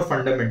answer is more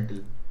fundamental,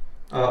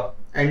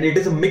 and it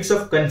is a mix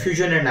of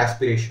confusion and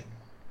aspiration,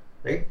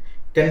 right?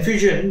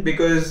 Confusion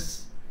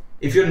because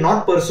if you're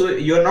not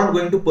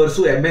going to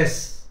pursue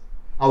MS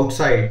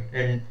outside,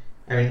 and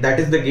I mean that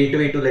is the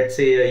gateway to, let's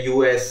say, a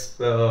US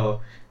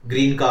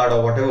green card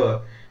or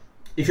whatever.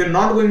 If you're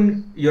not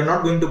going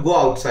to go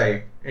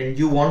outside and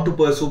you want to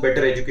pursue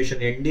better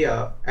education in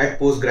India at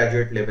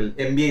postgraduate level,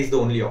 MBA is the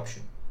only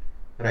option,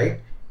 right?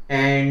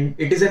 And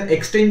it is an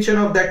extension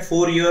of that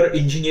 4-year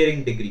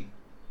engineering degree.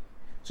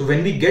 So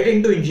when we get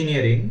into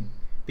engineering,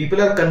 people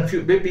are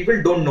confused.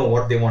 People don't know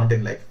what they want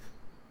in life,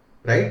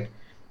 right?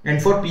 And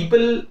for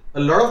a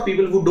lot of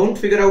people who don't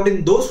figure out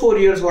in those 4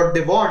 years what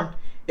they want,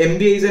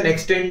 MBA is an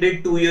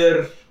extended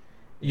 2-year,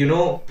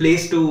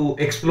 place to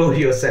explore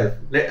yourself.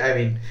 I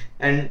mean,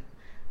 and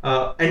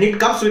it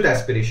comes with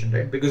aspiration,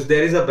 right? Because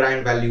there is a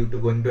brand value to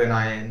going to an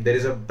IIM, there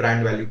is a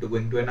brand value to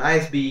going to an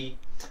ISB,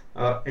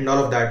 and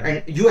all of that.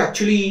 And you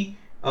actually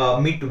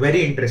meet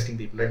very interesting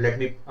people,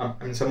 right?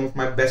 Some of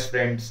my best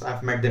friends,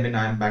 I've met them in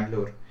IIM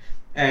Bangalore.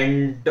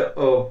 And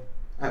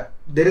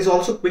there is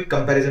also quick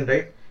comparison,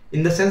 right?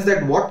 In the sense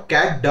that what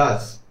CAT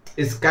does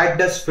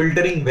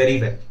filtering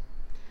very well.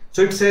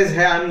 So it says,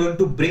 hey, I'm going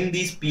to bring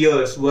these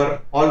peers who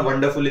are all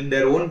wonderful in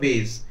their own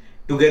ways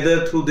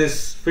together through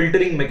this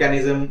filtering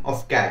mechanism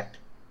of CAT,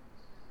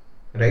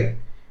 right?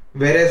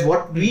 Whereas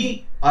what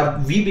we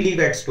believe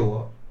at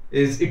STOA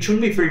is it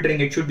shouldn't be filtering,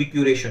 it should be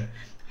curation.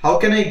 How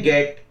can I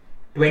get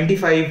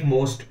 25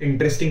 most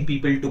interesting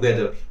people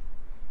together,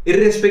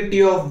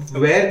 irrespective of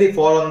where they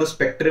fall on the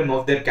spectrum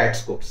of their CAT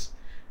scores,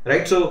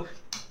 right? So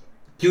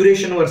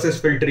curation versus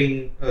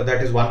filtering,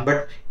 that is one.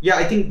 But yeah,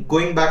 I think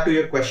going back to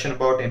your question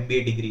about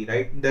MBA degree,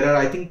 right? There are,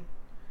 I think,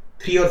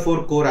 3 or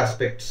 4 core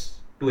aspects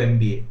to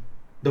MBA.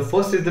 The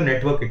first is the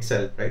network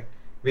itself, right?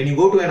 When you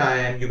go to an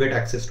IIM, you get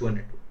access to a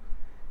network.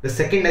 The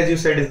second, as you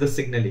said, is the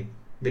signaling.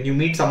 When you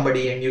meet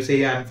somebody and you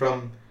say, I'm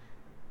from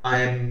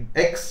IIM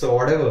X or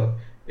whatever,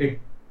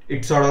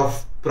 it sort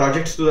of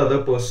projects to the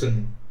other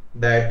person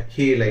that,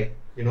 hey,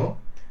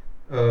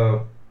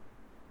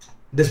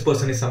 this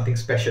person is something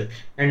special.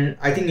 And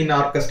I think in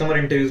our customer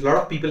interviews, a lot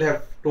of people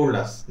have told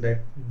us that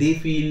they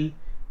feel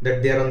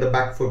that they're on the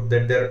back foot,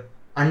 that they're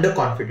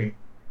underconfident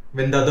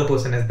when the other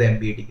person has the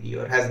MBA degree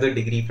or has the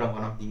degree from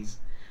one of these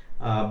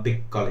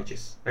big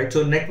colleges, right?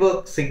 So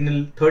network,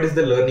 signal. Third is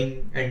the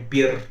learning and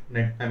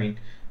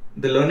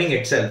the learning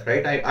itself,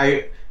 right?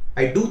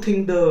 I do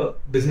think the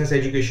business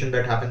education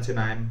that happens in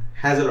IIM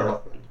has a lot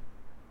of value,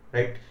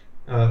 right?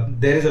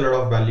 There is a lot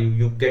of value.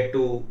 You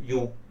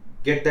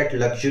get that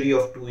luxury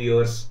of 2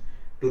 years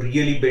to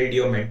really build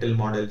your mental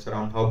models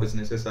around how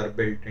businesses are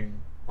built and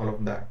all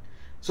of that.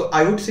 So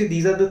I would say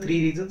these are the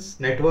 3 reasons: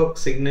 network,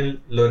 signal,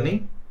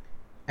 learning.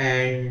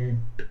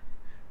 And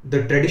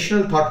the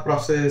traditional thought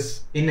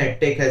process in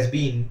EdTech has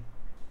been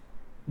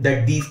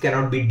that these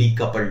cannot be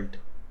decoupled,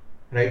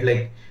 right?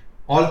 Like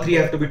all 3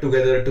 have to be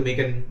together to make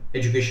an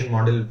education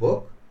model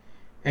work.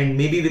 And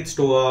maybe with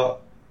STOA,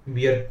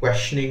 we are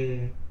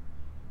questioning,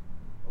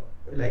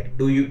 like,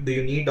 do you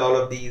need all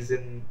of these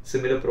in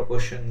similar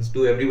proportions?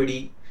 Does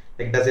everybody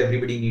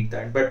need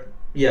that? But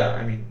yeah,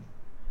 I mean,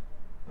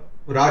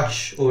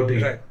 Raj, over to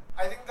you. Right.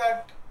 I think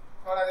that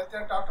what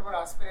Aditya talked about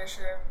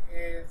aspiration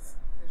is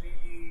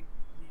really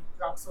the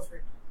crux of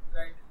it,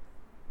 right?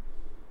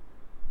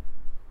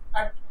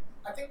 And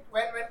I think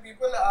when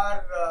people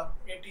are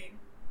 18,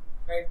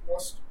 right,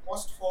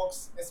 most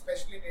folks,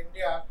 especially in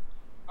India,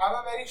 have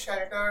a very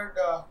sheltered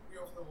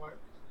view of the world,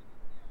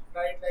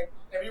 right? Like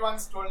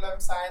everyone's told them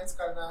science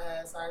karna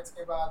hai, science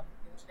ke baad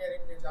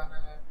engineering mein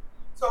jana hai.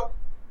 So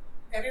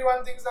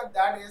everyone thinks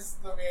that is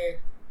the way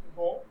to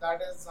go.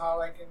 That is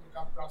how I can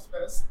become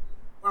prosperous.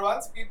 But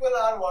once people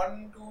are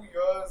 1-2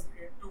 years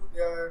into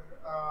their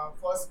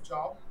first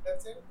job,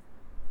 let's say,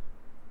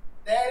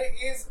 there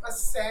is a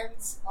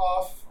sense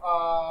of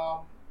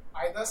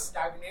either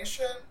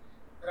stagnation,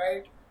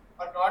 right,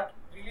 or not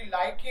really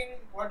liking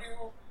what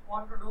you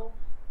want to do,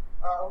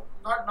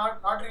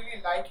 not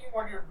really liking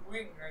what you're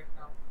doing right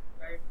now,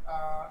 right,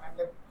 and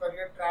the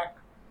career track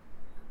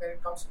when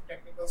it comes to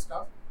technical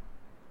stuff.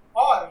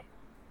 Or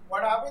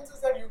what happens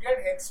is that you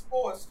get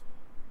exposed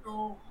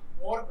to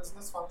more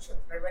business functions,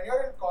 right? When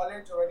you're in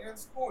college or when you're in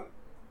school,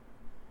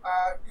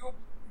 you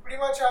pretty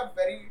much have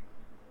very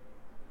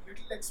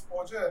little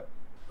exposure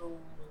to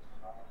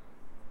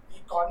the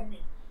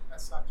economy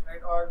as such,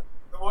 right? Or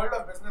the world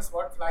of business,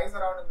 what flies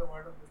around in the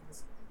world of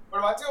business.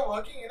 But once you're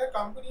working in a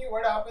company,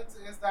 what happens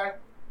is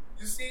that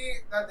you see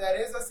that there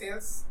is a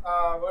sales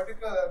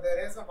vertical,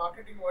 there is a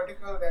marketing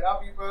vertical, there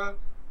are people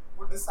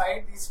who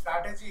decide the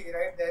strategy,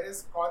 right? There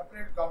is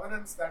corporate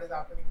governance that is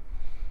happening.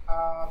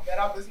 There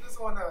are business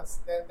owners,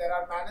 there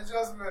are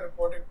managers we are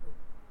reporting to.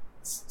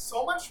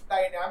 So much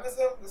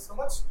dynamism, there's so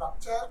much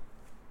structure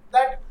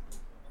that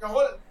the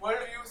whole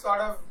worldview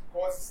sort of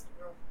goes,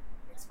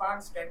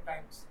 expands 10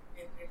 times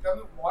in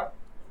terms of what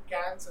you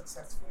can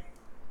successfully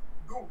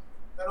do.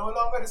 You're no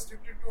longer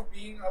restricted to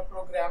being a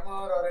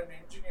programmer or an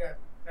engineer.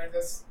 And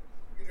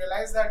you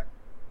realize that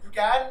you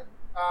can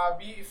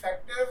be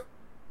effective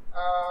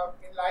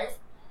in life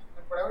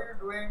and whatever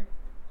you're doing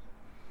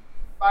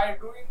by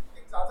doing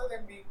things other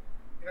than being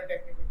in a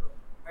technical role,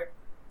 right?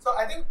 So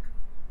I think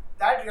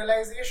that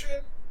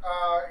realization,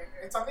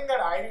 it's something that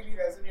I really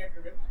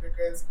resonated with,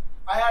 because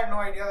I had no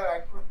idea that I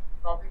could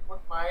probably put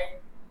my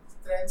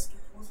strengths to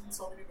use in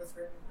so many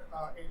different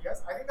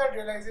areas. I think that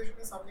realization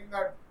is something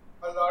that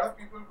a lot of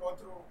people go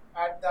through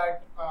at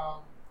that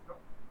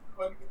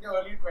in the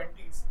early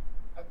 20s,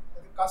 at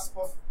the cusp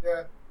of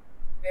their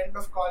end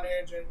of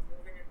college and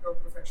moving into a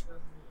professional,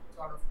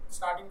 sort of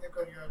starting their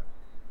career,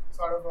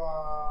 sort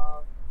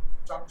of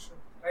junction,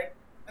 right?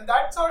 And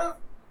that sort of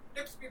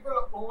tips people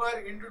over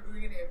into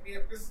doing an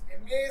MBA, because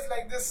MBA is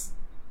like this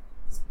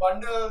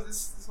bundle,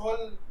 this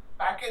whole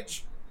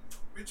package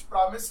which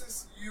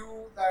promises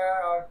you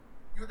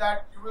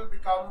that you will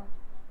become,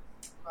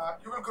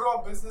 you will grow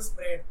a business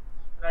brain,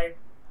 right?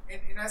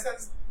 In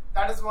essence,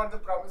 that is what the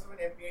promise of an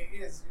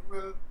MBA is. You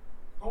will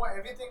know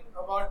everything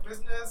about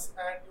business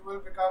and you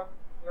will become,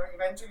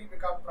 eventually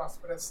become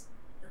prosperous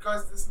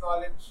because this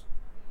knowledge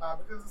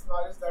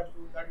that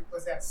you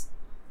possess.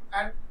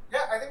 And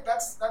yeah, I think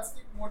that's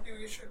the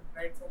motivation,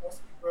 right, for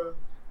most people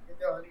in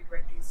their early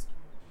 20s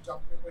to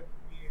jump into an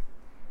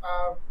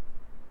MBA.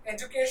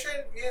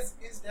 Education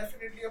is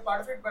definitely a part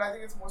of it, but I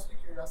think it's mostly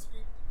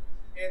curiosity.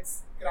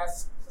 It's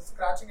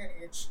scratching an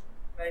itch,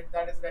 right,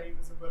 that is very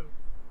visible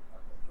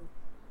to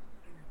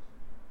you.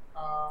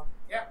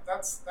 Yeah,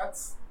 that's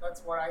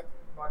what I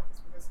think about this.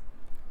 Because,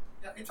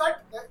 yeah, in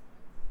fact,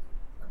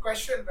 a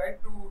question,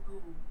 right, to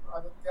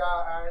Aditya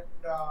and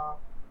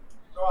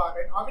Noah,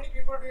 right? How many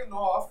people do you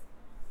know of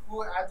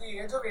who at the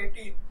age of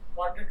 18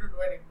 wanted to do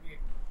an MBA,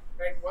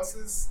 right,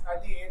 versus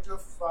at the age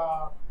of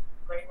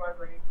 21,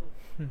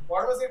 22?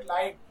 What was it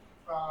like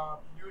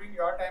during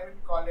your time in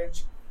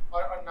college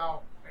or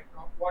now? Right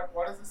now,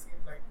 what does it seem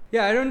like?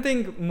 Yeah, I don't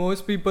think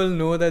most people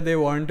know that they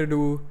want to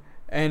do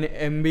an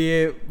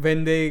MBA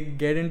when they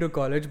get into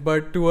college,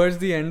 but towards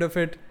the end of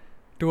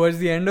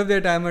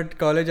their time at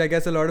college, I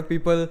guess a lot of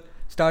people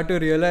start to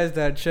realize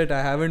that shit,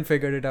 I haven't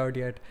figured it out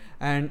yet.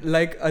 And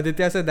like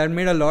Aditya said, that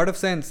made a lot of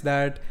sense,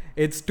 that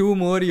it's 2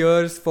 more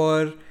years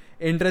for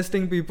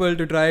interesting,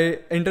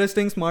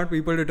 smart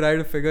people to try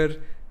to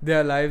figure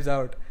their lives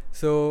out.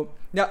 So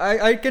yeah,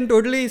 I can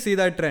totally see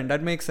that trend.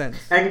 That makes sense.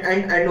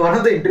 And one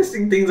of the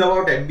interesting things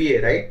about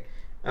MBA, right?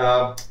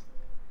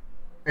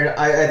 And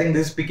I think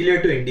this is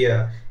peculiar to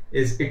India,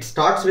 is it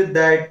starts with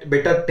that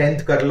beta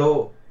 10th kar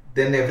lo,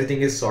 then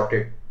everything is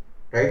sorted,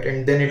 right?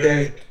 And then it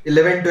is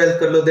 11th, 12th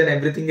kar lo, then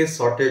everything is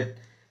sorted.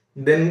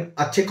 Then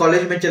अच्छे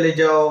college में चले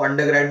जाओ,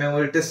 undergrad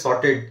में, it is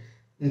sorted.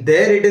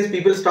 There it is,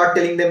 people start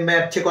telling them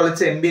मैं अच्छे college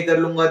से MBA कर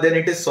लूँगा, then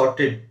it is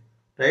sorted,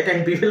 right?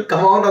 And people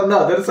come out on the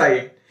other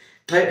side.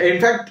 In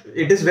fact,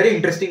 it is very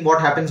interesting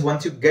what happens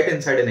once you get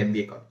inside an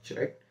MBA college,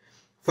 right?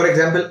 For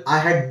example, I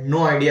had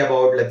no idea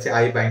about, let's say,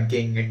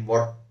 iBanking and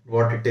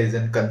what it is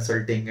and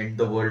consulting and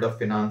the world of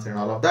finance and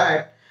all of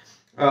that.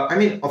 I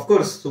mean, of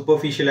course,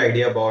 superficial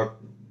idea about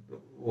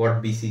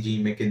what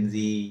BCG,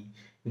 McKinsey,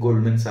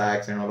 Goldman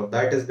Sachs and all of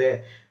that is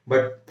there.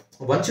 But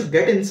once you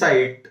get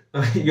inside,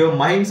 your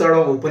mind sort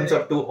of opens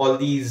up to all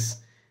these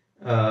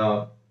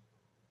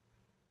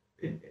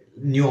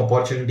new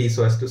opportunities,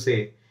 so as to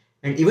say.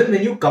 And even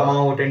when you come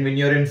out and when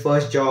you're in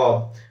first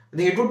job, I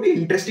think it would be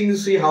interesting to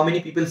see how many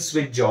people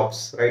switch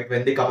jobs, right,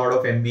 when they come out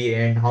of MBA,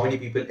 and how many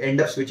people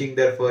end up switching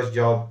their first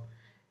job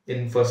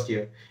in first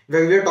year. In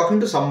fact, we were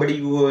talking to somebody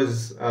who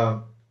was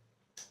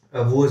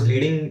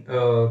leading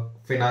a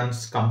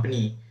finance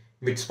company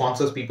which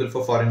sponsors people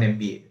for foreign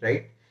MBA,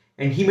 right?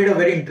 And he made a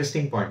very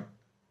interesting point.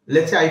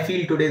 Let's say I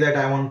feel today that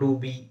I want to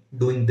be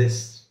doing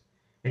this,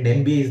 and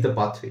MBA is the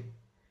pathway.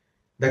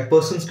 That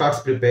person starts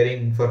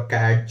preparing for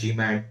CAT,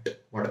 GMAT,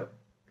 whatever.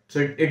 So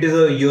it is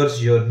a year's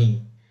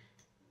journey.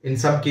 In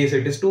some case,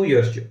 it is 2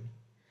 years journey.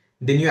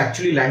 Then you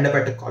actually land up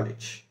at a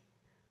college,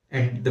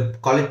 and the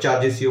college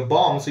charges you a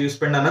bomb. So you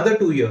spend another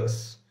 2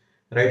 years,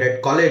 right,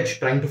 at college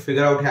trying to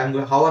figure out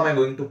how am I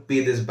going to pay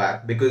this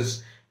back?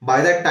 Because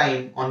by that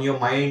time, on your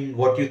mind,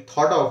 what you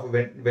thought of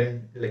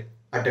when like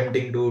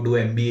attempting to do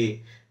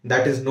MBA,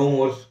 that is no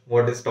more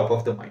what is top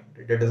of the mind.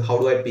 That is, how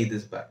do I pay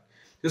this back?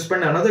 You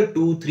spend another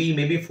 2, 3,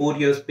 maybe 4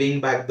 years paying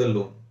back the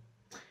loan.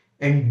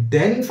 And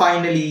then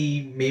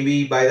finally,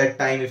 maybe by that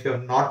time, if you're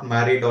not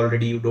married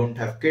already, you don't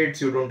have kids,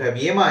 you don't have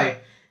EMI,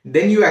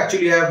 then you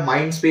actually have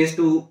mind space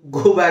to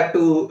go back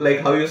to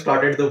like how you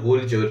started the whole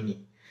journey.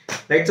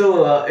 Right?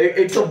 So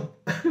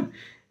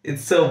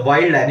it's a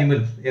wild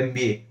animal,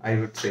 MBA, I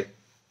would say.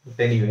 But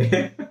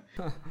anyway.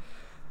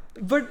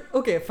 But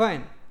okay,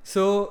 fine.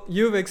 So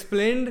you've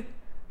explained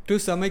to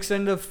some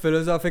extent the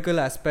philosophical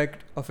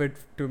aspect of it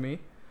to me.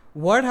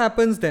 What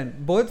happens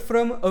then, both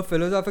from a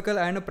philosophical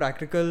and a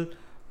practical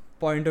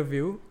point of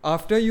view,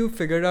 after you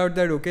figured out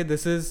that okay,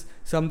 this is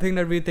something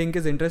that we think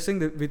is interesting,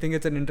 that we think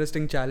it's an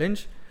interesting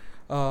challenge,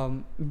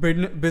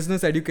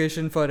 business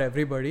education for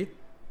everybody.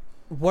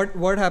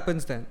 What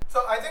happens then?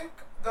 So I think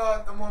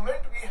the moment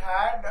we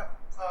had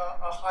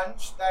a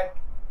hunch that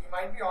we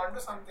might be onto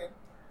something,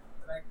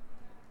 right?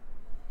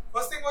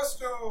 First thing was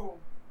to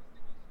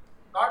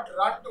not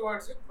run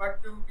towards it,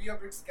 but to be a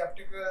bit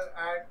skeptical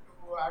and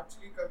to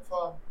actually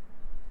confirm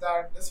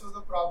that this was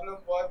a problem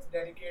worth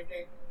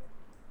dedicating,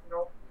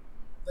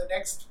 the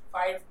next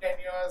 5-10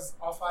 years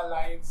of our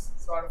lives,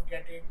 sort of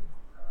getting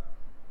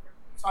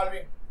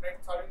solving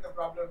the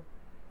problem.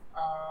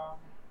 Um,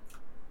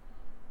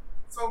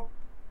 so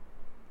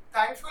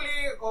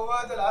thankfully,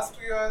 over the last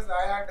 2 years,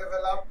 I have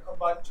developed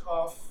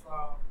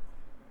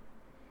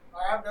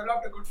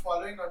a good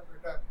following on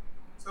Twitter.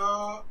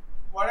 So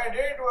what I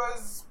did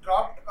was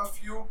dropped a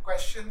few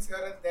questions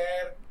here and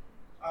there.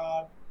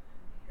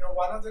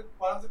 One of the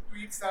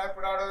tweets that I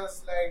put out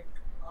was like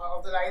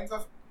of the lines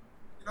of,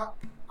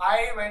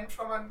 I went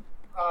from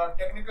a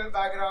technical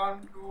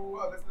background to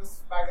a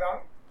business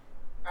background,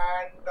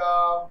 and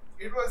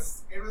it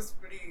was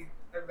pretty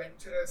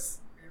adventurous.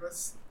 It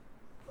was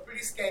a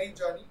pretty scary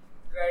journey,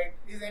 right?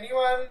 Is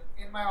anyone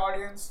in my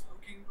audience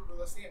looking to do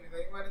the same? Is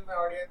anyone in my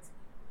audience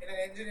in an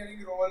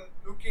engineering role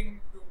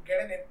looking to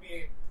get an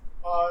MBA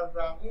or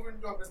move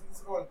into a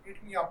business role?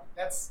 Hit me up.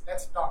 Let's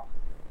talk.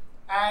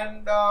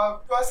 And to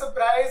our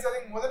surprise, I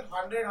think more than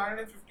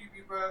 150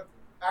 people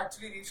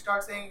actually reached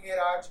out saying, "Hey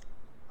Raj,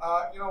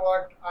 you know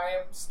what? I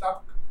am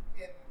stuck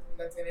in,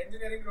 let's say, an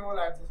engineering role.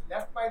 I've just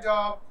left my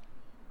job,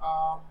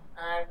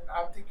 and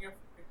I'm thinking of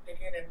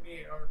taking an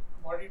MBA, or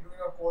I'm already doing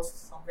a course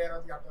somewhere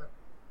or the other."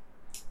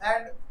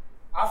 And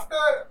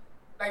after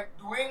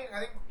doing, I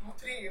think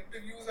 2-3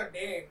 interviews a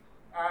day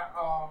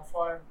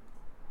for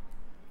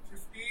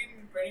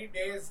 15-20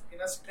 days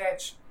in a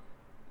stretch,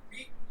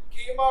 we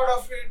came out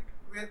of it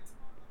with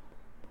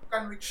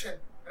conviction,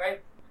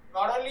 right?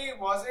 Not only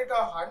was it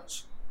a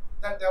hunch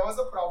that there was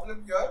a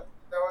problem here,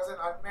 there was an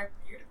unmet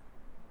need,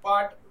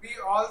 but we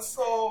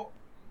also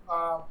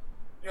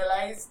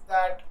realized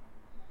that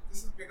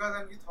this is bigger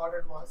than we thought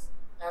it was,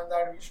 and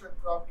that we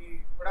should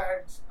probably put our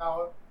heads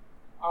down,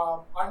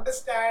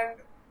 understand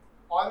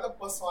all the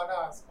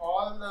personas,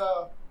 all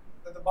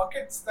the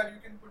buckets that you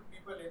can put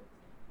people in,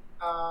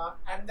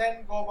 and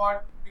then go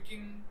about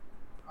picking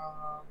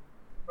a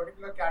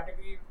particular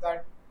category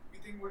that we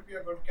think would be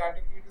a good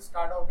category to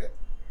start off with,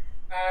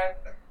 and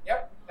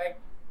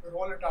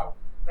roll it out.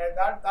 Right.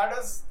 That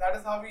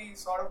is how we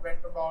sort of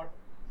went about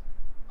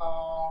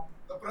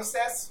the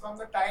process from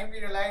the time we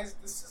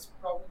realized this is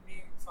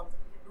probably something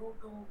we can do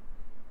to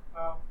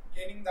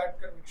gaining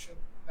that conviction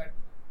that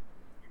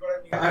we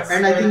got to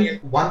And I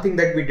think one thing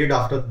that we did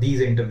after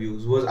these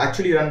interviews was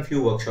actually run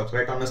few workshops,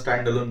 right, on a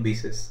standalone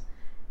basis,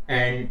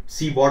 and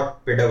see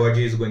what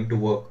pedagogy is going to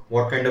work,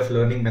 what kind of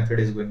learning method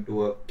is going to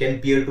work. Can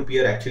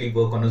peer-to-peer actually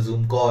work on a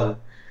Zoom call?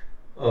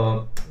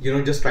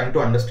 Just trying to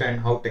understand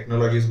how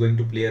technology is going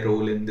to play a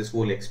role in this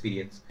whole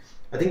experience.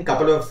 I think a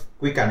couple of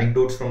quick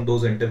anecdotes from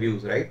those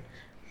interviews, right?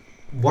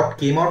 What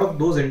came out of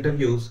those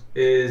interviews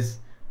is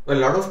a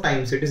lot of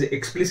times it is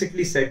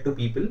explicitly said to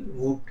people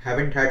who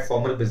haven't had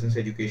formal business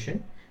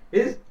education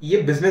is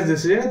ये business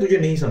decision है तुझे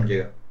नहीं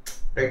समझेगा,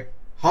 right?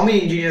 How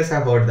many engineers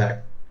have heard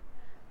that?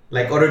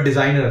 Like, or a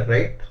designer,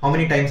 right? How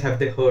many times have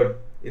they heard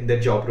in their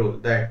job role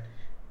that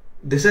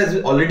this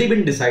has already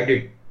been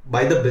decided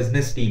by the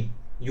business team?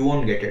 You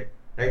won't get it,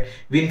 right?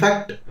 We in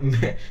fact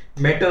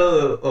met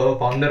a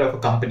founder of a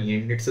company,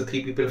 and it's a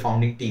 3 people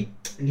founding team.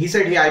 And he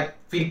said, "Hey, I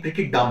feel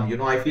pretty dumb.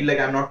 I feel like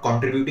I'm not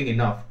contributing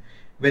enough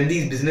when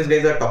these business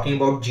guys are talking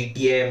about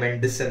GTM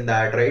and this and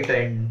that, right?"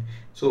 And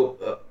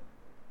so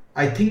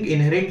I think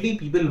inherently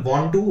people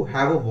want to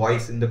have a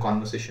voice in the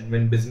conversation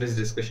when business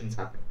discussions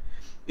happen,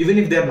 even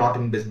if they're not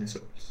in business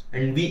roles.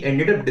 And we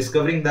ended up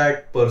discovering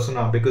that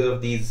persona because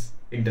of these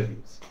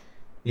interviews.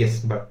 Yes,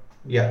 but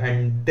yeah,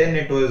 and then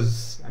it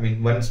was,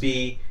 once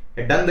we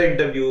had done the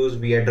interviews,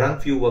 we had run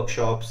few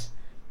workshops,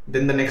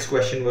 then the next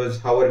question was,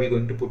 how are we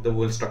going to put the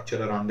whole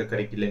structure around the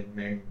curriculum?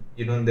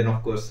 And then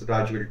of course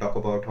Raj will talk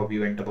about how we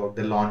went about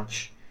the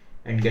launch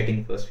and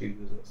getting first few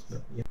users.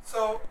 But, yeah.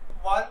 So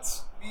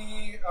once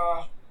we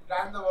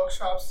ran the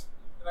workshops,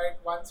 right,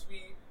 once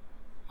we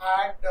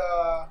had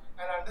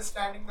an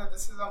understanding that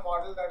this is a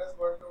model that is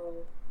going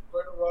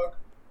to work,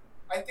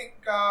 I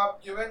think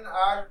given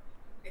our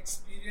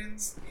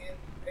experience in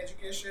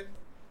education,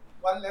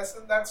 one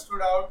lesson that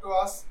stood out to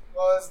us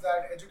was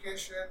that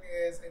education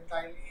is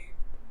entirely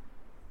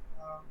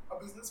a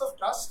business of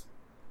trust,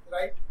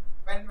 right?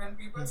 When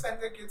people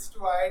send their kids to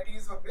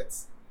IITs or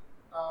BITS,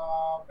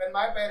 when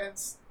my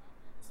parents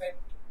sent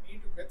me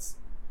to BITS,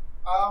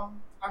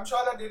 I'm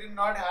sure that they did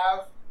not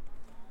have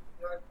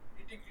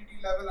nitty-gritty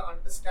level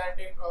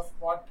understanding of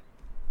what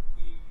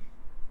the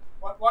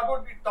what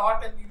would be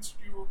taught in the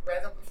institute,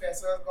 where the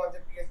professors got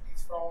their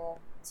PhDs from,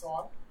 and so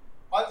on.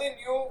 All they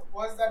knew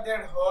was that they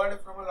had heard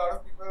from a lot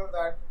of people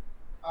that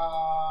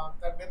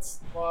that BITS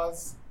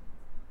was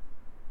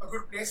a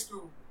good place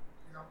to,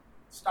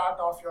 start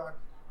off your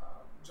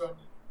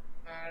journey.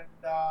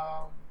 And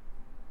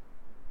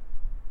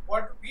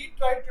what we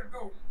tried to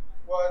do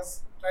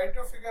was try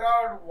to figure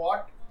out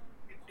what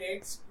it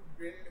takes to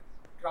build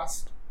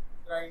trust,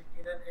 right,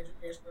 in an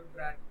educational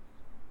brand.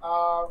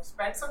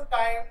 Spent some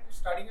time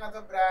studying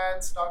other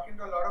brands, talking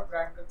to a lot of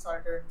brand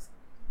consultants,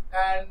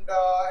 and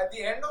at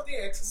the end of the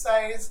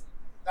exercise,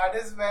 that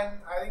is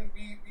when I think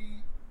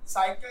we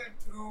cycled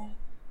through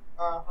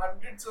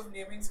hundreds of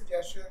naming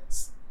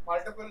suggestions,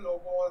 multiple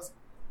logos,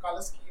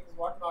 color schemes,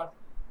 whatnot,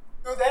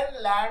 to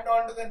then land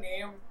onto the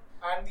name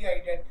and the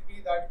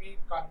identity that we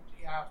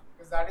currently have,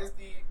 because that is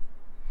the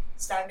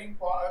standing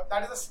point,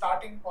 that is the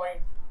starting point,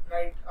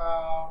 right,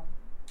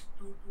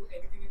 to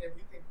anything and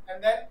everything.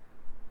 And then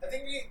I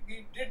think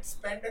we did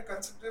spend a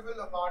considerable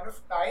amount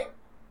of time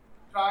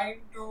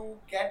trying to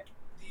get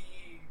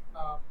the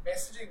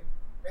messaging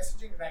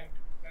right?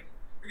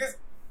 Because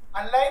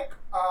unlike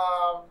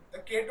the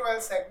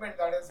K-12 segment,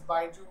 that is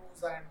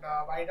Byju's and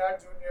Vaidar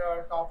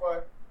Junior,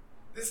 Topper,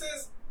 this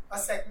is a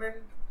segment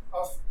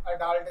of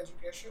adult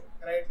education,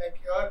 right? Like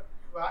here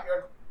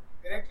you're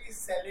directly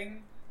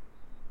selling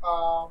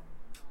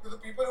to the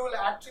people who will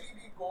actually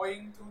be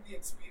going through the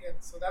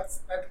experience. So that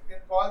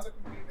involves a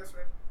completely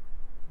different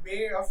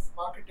way of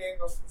marketing,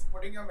 of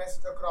putting your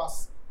message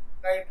across,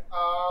 right?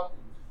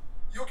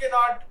 You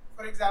cannot,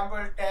 for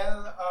example, tell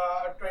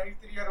a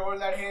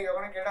 23-year-old that, hey, you're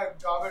going to get a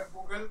job at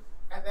Google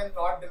and then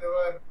not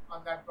deliver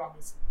on that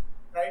promise,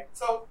 right?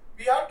 So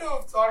we had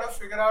to sort of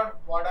figure out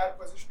what our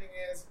positioning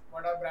is,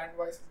 what our brand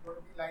voice is going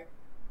to be like.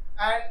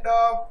 And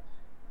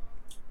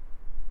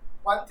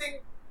one thing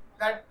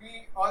that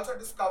we also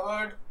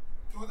discovered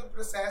through the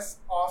process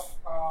of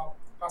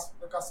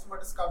the customer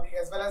discovery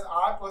as well as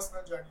our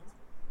personal journeys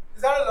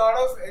is that a lot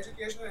of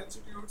educational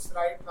institutes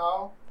right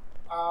now,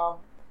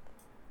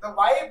 the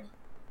vibe,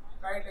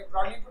 right, like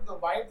broadly put, the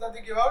vibe that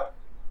they give out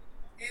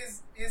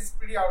is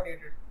pretty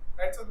outdated,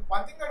 right? So the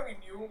one thing that we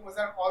knew was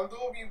that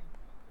although we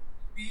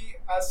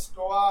as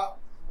STOA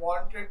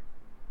wanted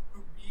to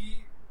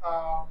be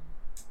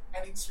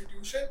an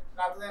institution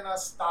rather than a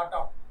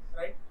startup,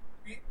 right?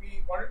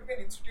 We wanted to be an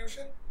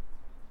institution,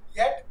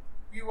 yet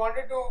we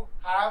wanted to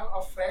have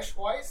a fresh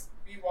voice.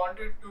 We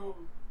wanted to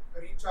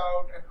reach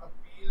out and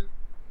appeal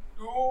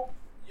to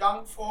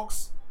young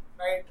folks,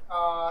 right,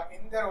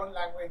 in their own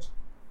language.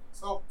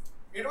 So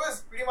it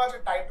was pretty much a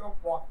tightrope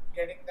walk,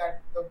 getting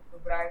that the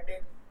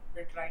branding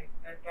bit right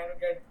and trying to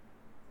get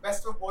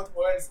best of both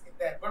worlds in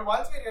there. But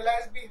once we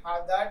realized we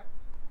had that,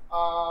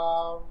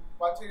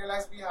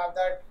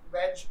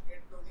 wedge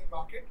into the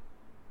market,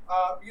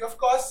 we of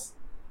course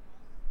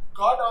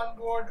got on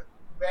board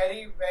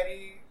very,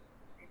 very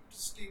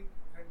interesting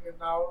and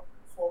renowned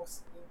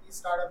folks in the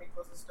startup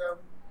ecosystem,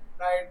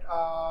 right?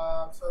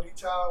 So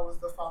Richa was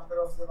the founder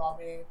of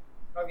Zivame,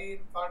 Raveen,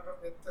 founder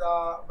of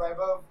Mitra,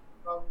 Vaibhav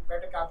from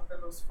Better Capital,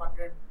 who's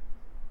funded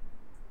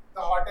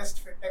the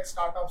hottest fintech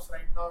startups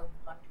right now in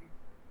the country.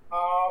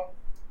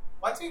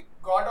 Once we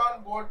got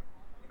on board,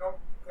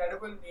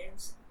 credible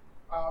names,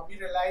 we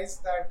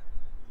realized that,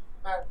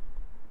 man,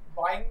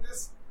 buying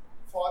this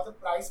for the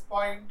price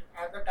point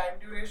and the time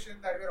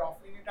duration that we're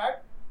offering it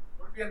at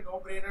would be a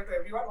no-brainer to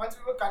everyone. Once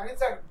we were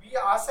convinced that we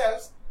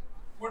ourselves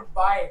would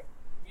pay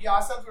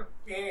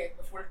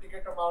the full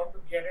ticket amount to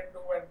get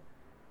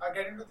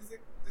into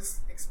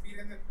this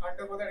experience and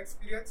undergo that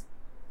experience,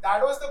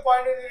 that was the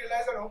point when we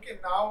realized that, okay,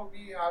 now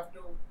we have to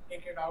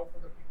take it out to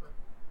the people,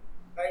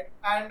 right?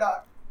 And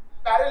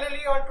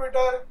parallelly on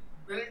Twitter,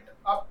 built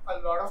up a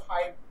lot of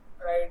hype,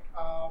 right?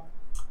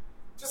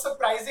 Just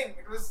surprising.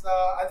 It was,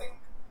 I think,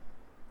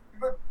 we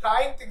were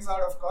trying things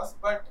out, of course,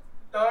 but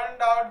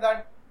turned out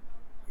that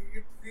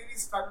it really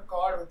struck a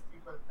chord with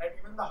people, right?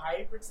 Even the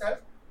hype itself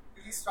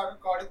really struck a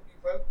chord with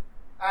people.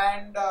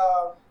 And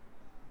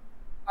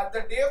at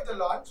the day of the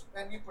launch,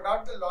 when we put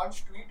out the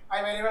launch tweet,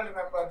 I very well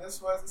remember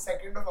this was the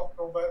 2nd of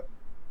October,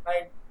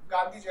 right?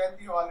 Gandhi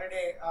Jayanti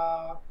holiday,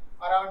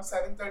 around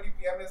 7:30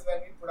 p.m. is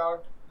when we put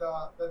out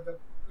the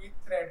tweet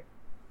thread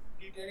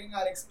detailing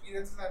our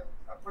experiences and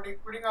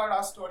putting out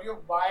our story of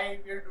why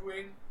we're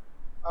doing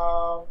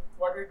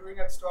what we're doing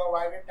at STOA,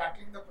 why we're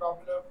tackling the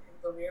problem in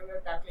the way we're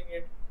tackling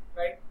it,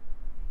 right?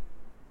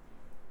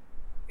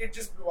 It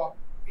just blew up.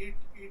 It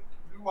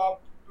blew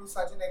up to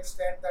such an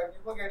extent that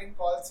we were getting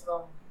calls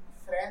from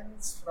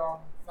friends, from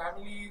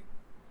family,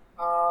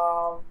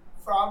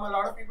 from a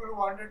lot of people who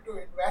wanted to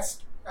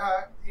invest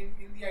in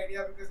the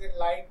idea because they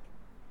liked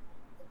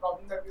the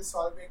problem that we're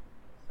solving.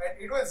 Right?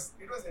 It was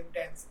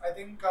intense. I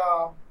think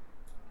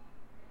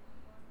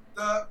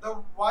the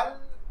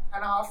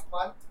 1.5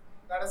 month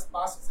that has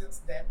passed since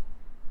then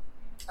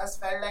has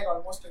felt like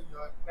almost a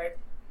year. Right?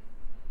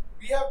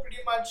 We have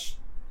pretty much,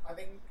 I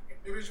think,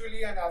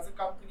 individually and as a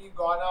company,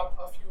 gone up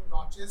a few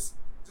notches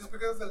just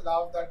because of the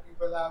love that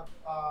people have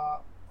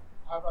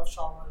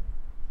showered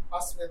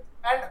us with.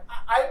 And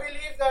I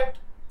believe that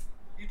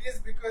it is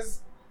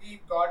because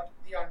we got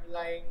the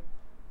underlying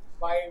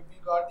why, we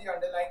got the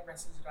underlying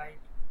message right,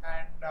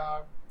 and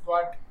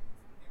got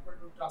people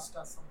to trust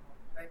us somehow,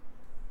 right?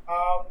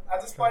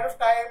 At this point of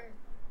time,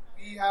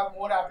 we have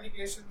more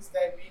applications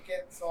that we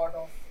can sort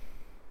of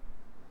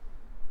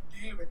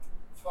deal with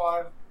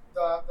for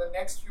the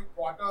next few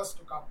quarters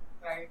to come,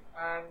 right?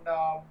 And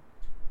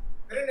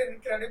we're in an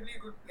incredibly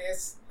good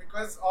place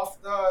because of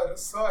the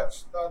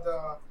research,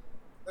 the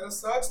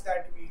research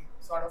that we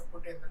sort of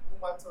put in, the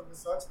 2 months of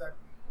research that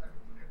we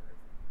put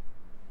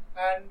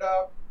in. And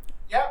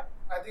yeah,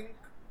 I think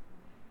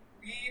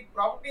we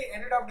probably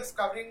ended up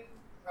discovering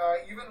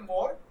even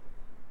more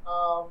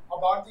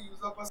about the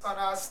user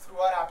personas through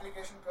our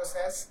application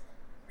process.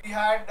 We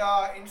had,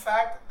 in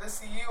fact, the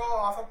CEO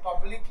of a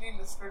publicly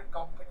listed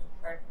company.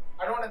 Right?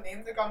 I don't want to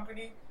name the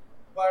company,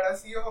 but a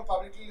CEO of a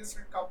publicly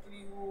listed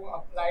company who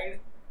applied.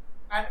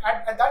 And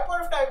at that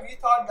point of time, we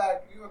thought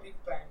that we were being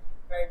pranked,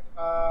 right?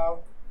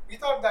 We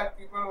thought that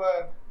people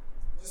were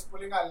just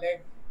pulling our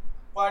leg.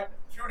 But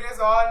a few days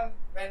on,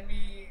 when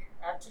we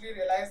actually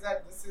realized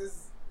that this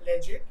is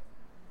legit,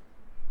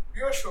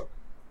 we were shook,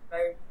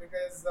 right?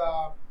 Because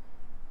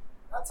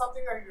that's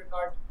something that we did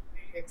not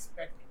really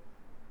expect.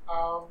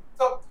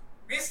 So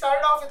we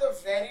started off with a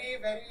very,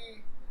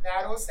 very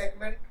narrow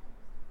segment,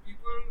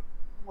 people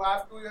who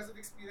have 2 years of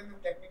experience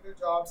in technical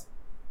jobs,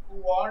 who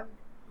want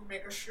to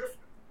make a shift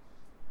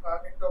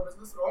into a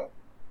business role,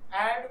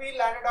 and we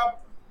landed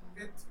up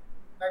with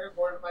like a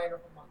gold mine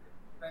of a market.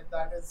 Right?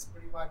 That is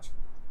pretty much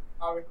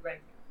how it went.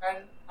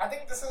 And I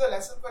think this is a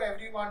lesson for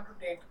everyone to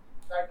take,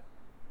 that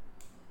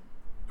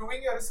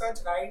doing your research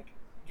right,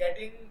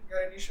 getting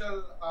your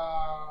initial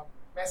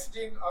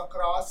messaging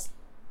across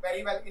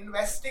very well,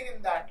 investing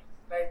in that,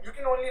 right? You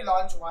can only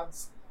launch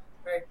once,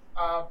 right?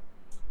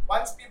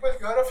 Once people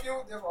hear of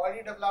you, they've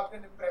already developed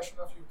an impression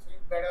of you, so you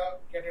better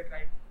get it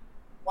right.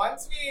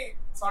 Once we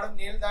sort of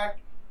nailed that,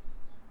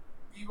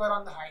 we were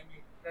on the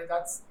highway, right?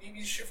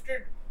 We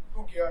shifted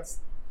 2 gears.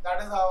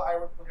 That is how I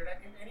would put it. And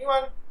if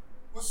anyone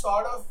who's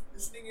sort of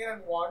listening in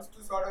and wants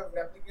to sort of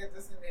replicate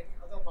this in any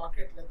other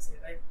market, let's say,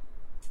 right?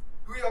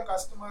 Do your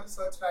customer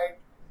research right,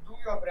 do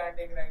your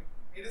branding right.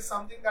 It is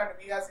something that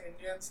we as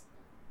Indians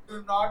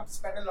do not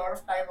spend a lot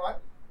of time on.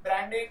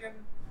 Branding, and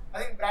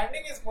I think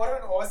branding is more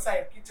of an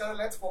oversight.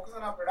 Let's focus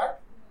on our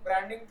product.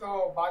 Branding to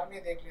baad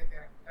mein dekh lete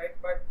hain, right?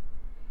 But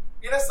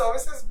in a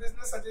services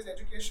business such as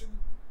education,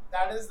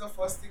 that is the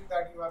first thing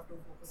that you have to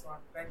focus on,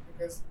 right?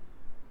 Because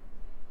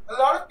a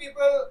lot of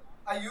people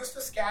are used to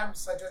scams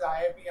such as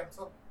IIPM.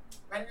 So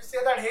when you say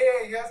that,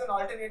 hey, here's an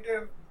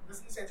alternative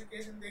business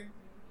education thing,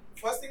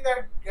 first thing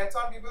that gets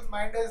on people's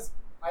mind is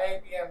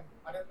IIPM,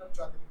 Arindam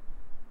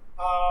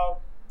Chaudhary.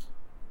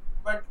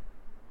 But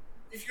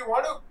if you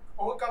want to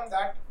overcome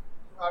that,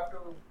 you have to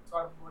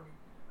sort of go deep,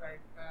 right?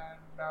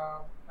 And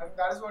I think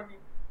that is what we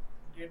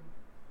did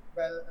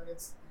well, and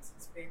it's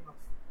paying off.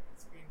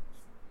 It's paying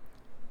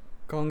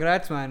off.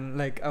 Congrats, man.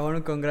 Like, I want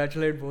to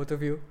congratulate both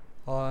of you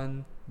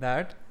on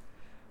that.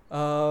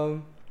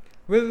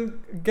 We'll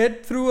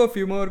get through a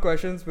few more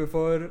questions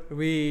before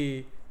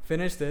we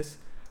finish this.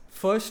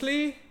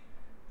 Firstly,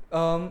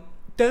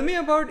 tell me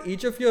about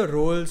each of your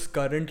roles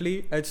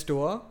currently at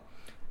Stoa,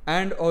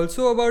 and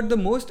also about the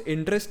most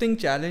interesting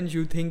challenge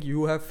you think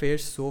you have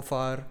faced so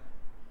far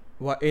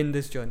in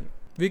this journey.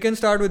 We can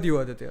start with you,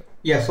 Aditya.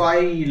 Yeah, so I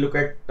look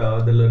at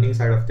the learning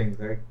side of things,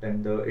 right,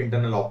 and the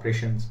internal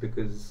operations,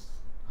 because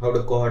how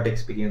the cohort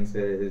experience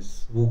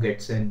is, who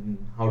gets in,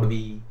 how do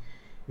we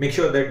make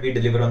sure that we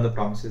deliver on the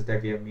promises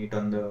that we have made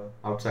on the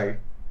outside.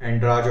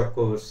 And Raj, of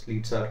course,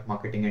 leads our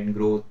marketing and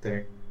growth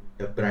and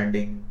the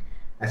branding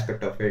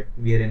aspect of it.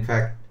 We are, in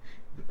fact,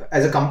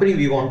 as a company,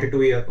 we want to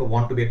be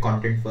a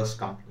content first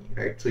company,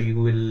 right? So you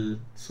will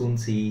soon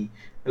see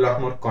a lot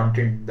more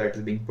content that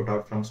is being put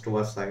out from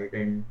Stoa's side.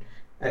 And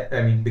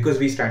I mean, because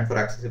we stand for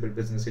accessible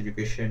business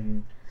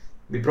education,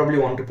 we probably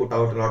want to put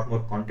out a lot more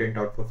content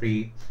out for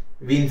free.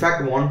 We in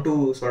fact want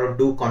to sort of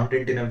do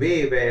content in a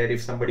way where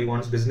if somebody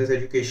wants business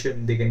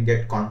education, they can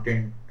get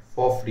content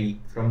for free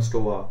from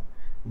Stoa,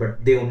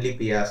 but they only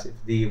pay us if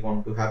they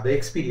want to have the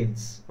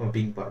experience of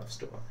being part of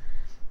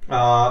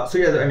Stoa. So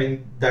yeah, I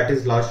mean, that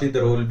is largely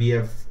the role. We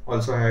have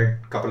also had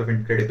a couple of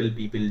incredible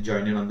people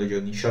join in on the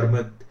journey.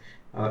 Sharmat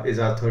is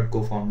our third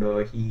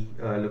co-founder. He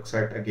looks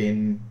at,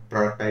 again,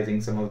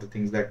 productizing some of the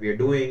things that we are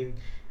doing.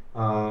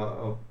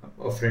 A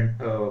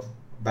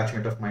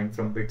batchmate of mine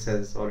from Bits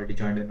has already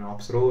joined in an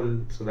ops role,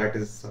 so that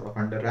is sort of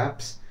under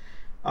wraps.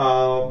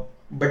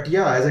 But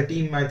yeah, as a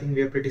team, I think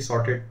we are pretty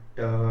sorted,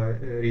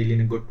 really in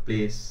a good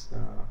place.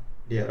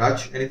 Yeah,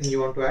 Raj, anything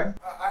you want to add?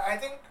 I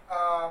think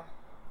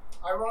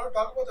I want to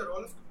talk about the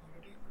role of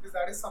community, because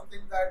that is something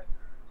that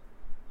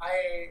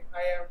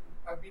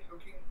I've been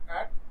looking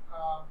at.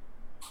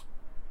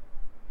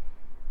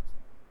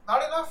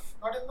 Not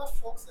enough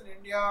folks in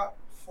India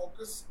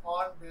focus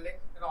on building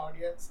an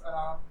audience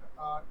around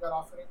your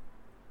offering,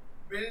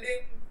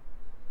 building,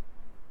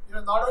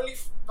 not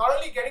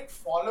only getting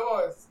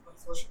followers on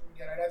social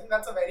media, right? I think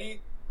that's a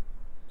very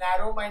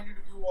narrow-minded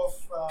view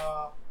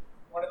of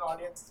what an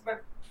audience is,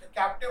 but a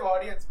captive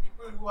audience,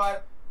 people who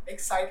are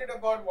excited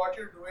about what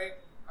you're doing,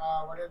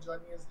 what your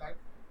journey is like.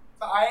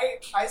 So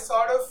I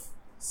sort of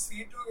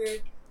see to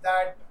it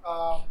that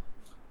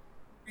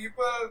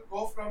people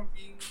go from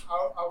being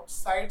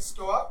outside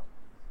store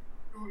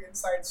to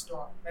inside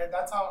store, and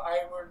that's how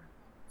I would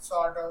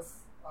sort of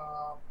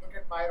look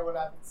at my role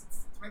as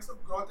it's a mix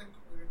of growth and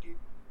community,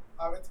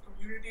 with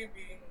community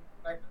being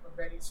like a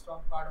very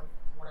strong part of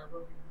whatever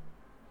we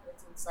do.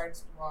 It's inside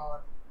store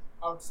or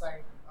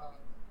outside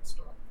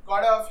store.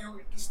 Got a few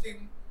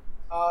interesting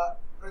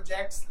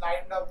projects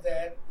lined up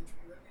there, which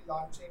we will be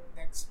launching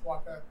next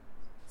quarter.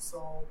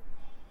 So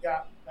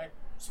yeah, like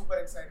super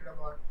excited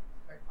about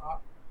like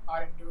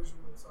our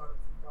individual sort of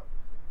thing.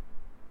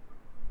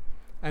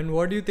 And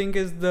what do you think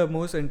is the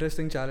most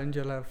interesting challenge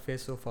you'll have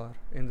faced so far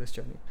in this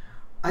journey?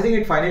 I think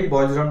it finally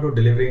boils down to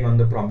delivering on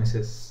the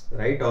promises,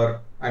 right?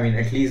 Or I mean,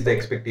 at least the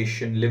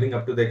expectation, living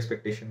up to the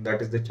expectation.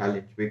 That is the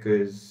challenge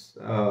because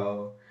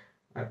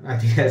I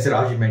think, as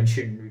Raj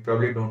mentioned, we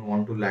probably don't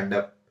want to land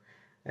up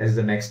as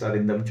the next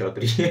Arindam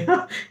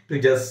Chaudhary to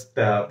just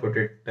put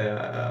it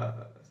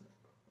that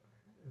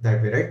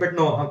way, right? But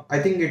no, I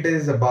think it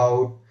is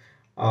about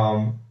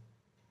um,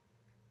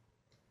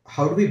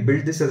 how do we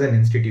build this as an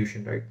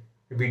institution, right?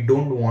 We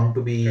don't want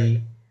to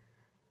be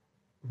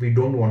we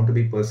don't want to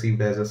be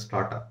perceived as a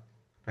startup,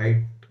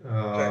 right?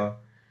 Uh,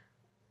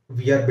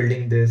 we are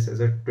building this as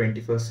a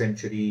 21st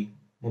century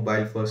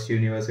mobile first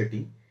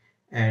university,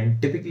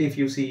 and typically if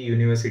you see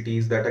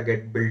universities that are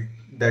get built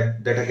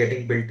that are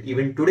getting built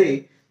even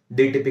today,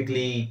 they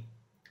typically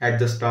at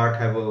the start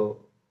have a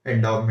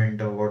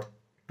endowment of what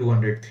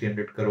 200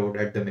 300 crore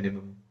at the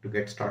minimum to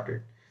get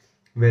started,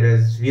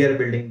 whereas we are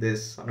building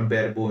this on a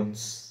bare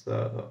bones,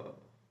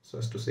 so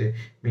as to say, I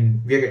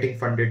mean, we are getting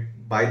funded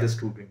by the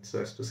students,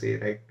 so as to say,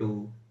 right,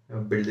 to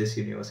build this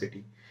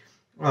university.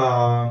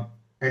 uh,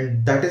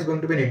 and that is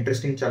going to be an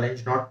interesting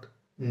challenge, not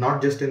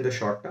just in the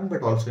short term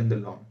but also in the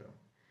long term,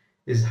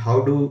 is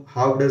how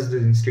does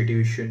this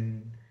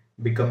institution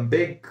become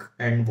big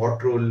and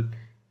what role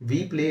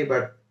we play.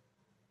 But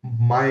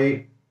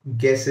my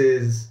guess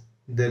is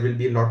there will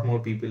be a lot more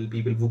people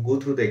who go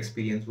through the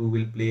experience who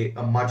will play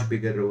a much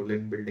bigger role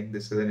in building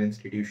this as an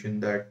institution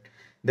that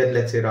than,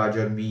 let's say, Raj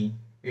or me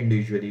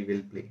individually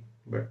will play.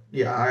 But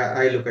yeah,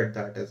 I look at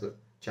that as a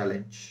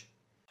challenge.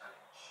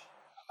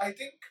 I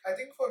think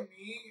for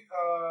me,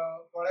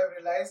 what I've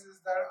realized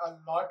is that a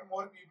lot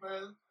more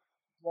people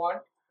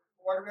want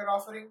what we're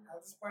offering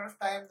at this point of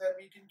time than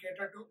we can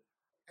cater to,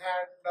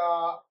 and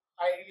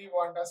I really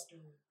want us to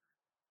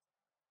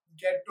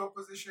get to a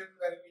position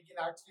where we can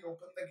actually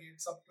open the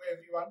gates up to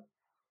everyone,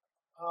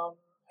 um,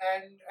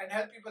 and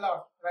help people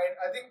out. Right?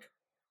 I think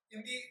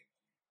in the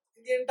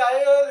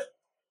entire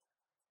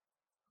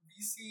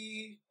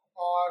VC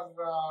or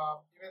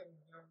even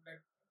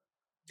like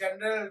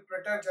general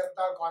Twitter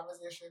Janta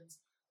conversations,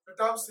 the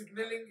term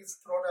signaling is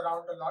thrown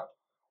around a lot.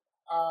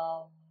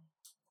 Um,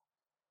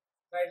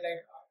 right,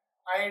 like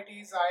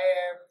IITs,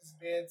 IIMs,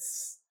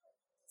 BITS.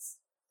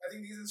 I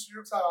think these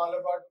institutes are all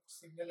about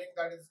signaling.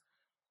 That is,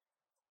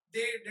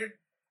 they did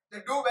they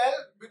do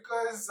well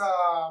because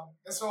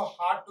they're so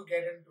hard to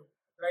get into.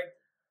 Right,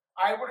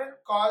 I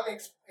wouldn't call the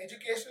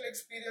educational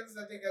experience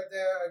that they get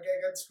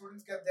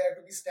students get there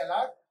to be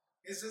stellar.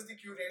 It's just the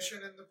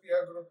curation and the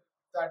peer group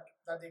that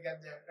they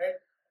get there, right?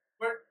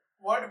 But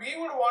what we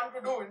would want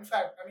to do, in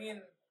fact, I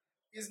mean,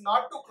 is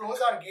not to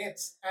close our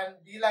gates and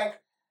be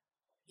like,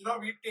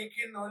 we take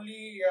in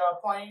only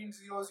 0.0001%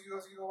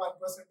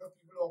 of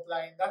people who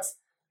apply. That's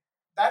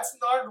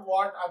not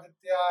what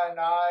Aditya and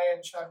I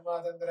and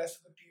Sharma and the rest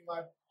of the team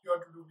are here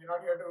to do. We're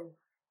not here to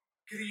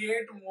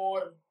create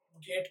more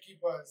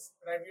gatekeepers,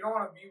 right? We don't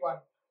want to be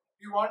one.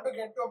 We want to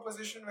get to a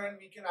position where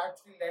we can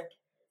actually let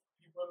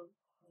people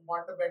who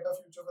want a better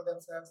future for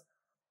themselves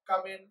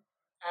come in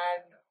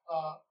and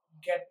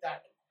get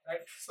that,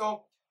 right?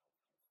 So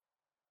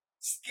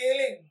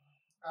scaling,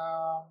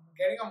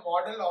 getting a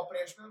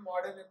operational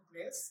model in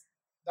place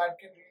that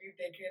can really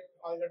take in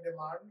all the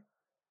demand.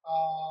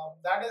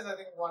 That is, I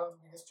think, one of the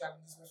biggest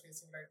challenges we're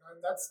facing right now,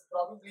 and that's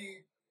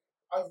probably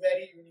a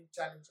very unique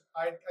challenge.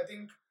 I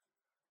think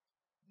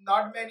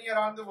not many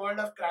around the world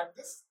have cracked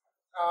this.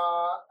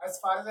 As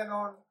far as I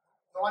know,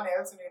 no one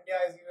else in India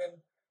is even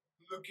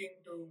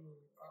looking to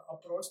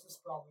approach this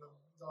problem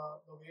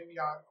the way we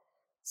are.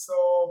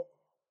 So,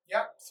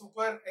 yeah,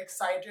 super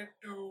excited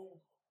to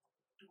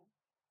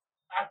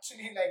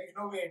actually like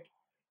innovate,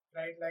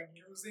 right? Like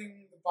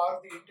using the power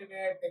of the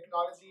internet,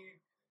 technology,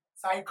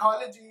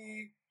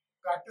 psychology,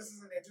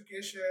 practices in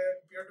education,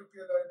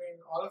 peer-to-peer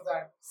learning, all of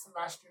that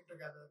smashed in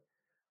together.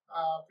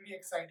 Pretty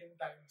exciting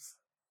times.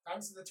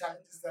 Thanks to the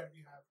challenges that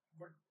we have.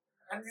 Good,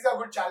 and these are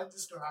good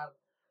challenges to have,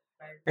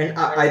 right? And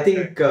I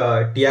think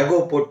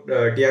Tiago put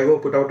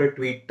out a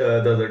tweet the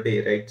other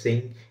day, right,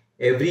 saying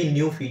every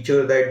new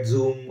feature that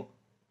Zoom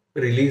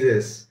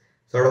releases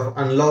sort of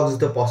unlocks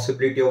the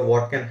possibility of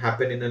what can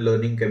happen in a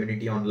learning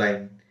community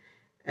online,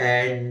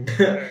 and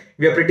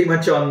we are pretty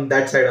much on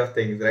that side of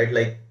things, right?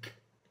 Like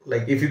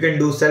if you can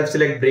do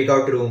self-select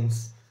breakout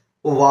rooms,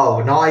 oh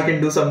wow, now I can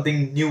do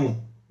something new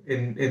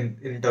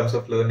in terms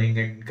of learning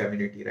and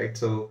community, right?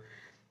 So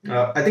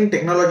I think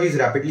technology is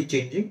rapidly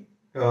changing,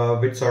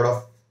 which sort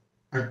of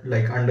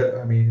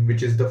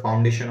which is the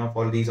foundation of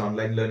all these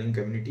online learning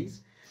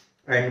communities.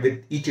 And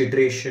with each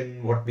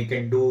iteration, what we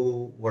can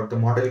do, what the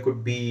model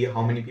could be,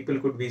 how many people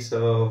could we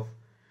serve,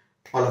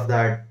 all of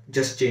that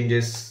just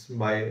changes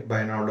by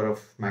an order of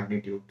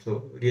magnitude.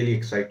 So really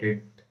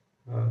excited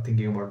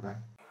thinking about that.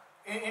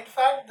 In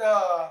fact,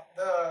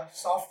 the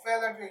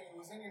software that we're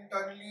using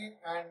internally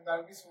and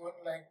that'll be soon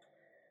like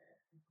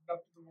put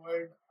up to the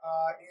world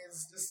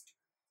is just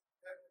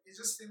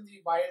in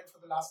the wild for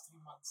the last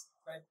 3 months.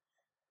 Right,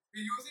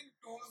 we're using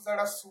tools that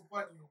are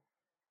super new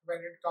when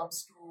it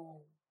comes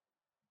to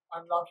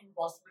unlocking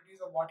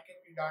possibilities of what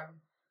can be done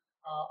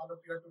on a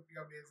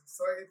peer-to-peer basis.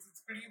 So it's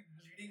pretty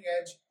bleeding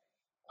edge,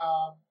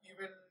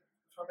 even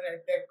from an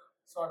edtech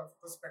sort of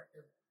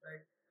perspective,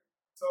 right?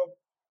 So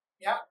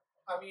yeah,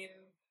 I mean,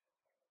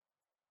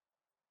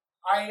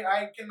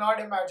 I cannot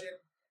imagine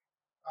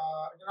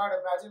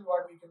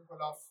what we can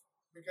pull off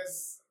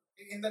because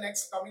in the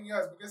next coming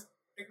years, because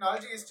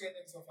technology is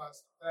changing so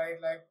fast,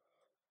 right? Like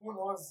who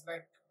knows,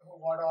 like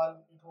what all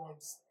it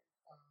holds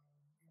in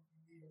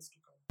the years to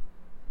come.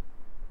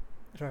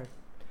 Right.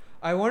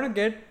 I want to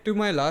get to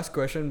my last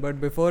question, but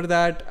before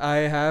that,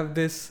 I have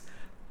this.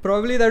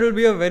 Probably that will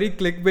be a very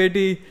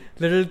clickbaity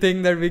little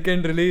thing that we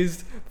can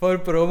release for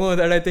promo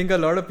that I think a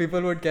lot of people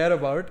would care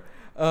about.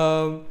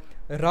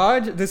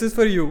 Raj, this is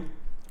for you.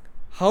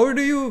 How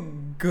do you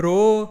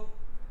grow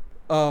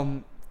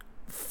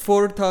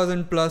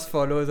 4,000 plus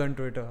followers on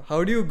Twitter?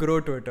 How do you grow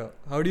Twitter?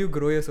 How do you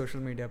grow your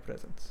social media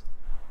presence?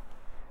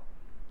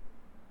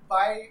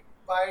 By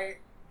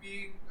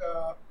being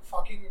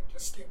fucking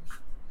interesting.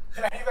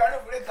 Right, if I have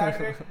to put it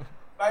that way,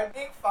 by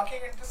being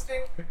fucking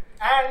interesting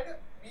and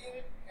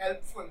being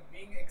helpful,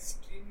 being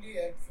extremely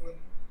helpful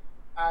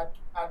at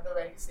the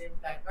very same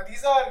time. Now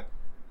these are,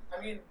 I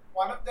mean,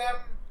 one of them,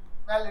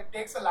 well, it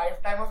takes a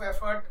lifetime of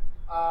effort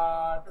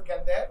to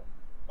get there,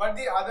 but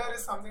the other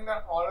is something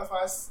that all of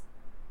us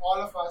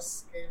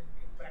can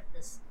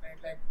practice, right?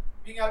 Like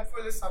being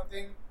helpful is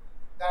something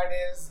that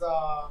is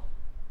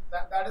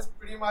that is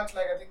pretty much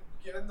like I think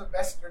given the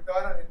best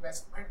return on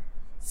investment,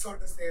 so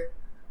to say,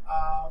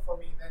 for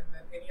me than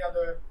any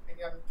other thing.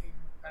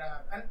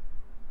 And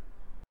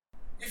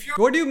if you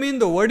What do you mean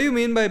though? What do you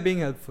mean by being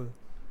helpful?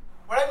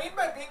 what I mean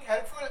by being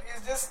helpful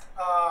is just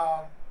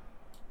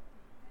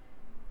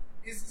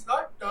is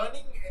not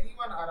turning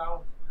anyone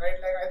around, right?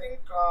 Like I think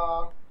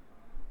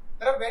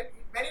there are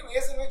many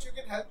ways in which you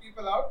can help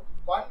people out.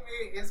 One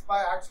way is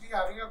by actually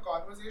having a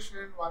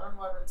conversation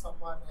one-on-one with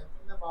someone,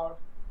 helping them out,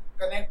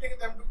 connecting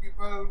them to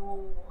people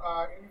who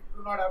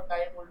do not have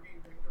time would be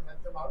willing to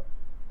help them out.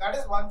 That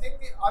is one thing.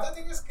 The other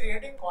thing is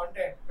creating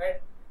content,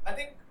 right? I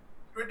think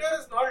Twitter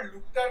is not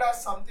looked at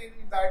as something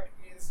that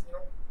is,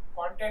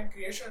 content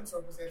creation,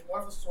 so to say. It's more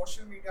of a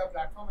social media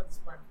platform at this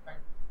point in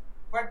time.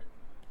 But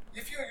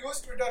if you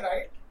use Twitter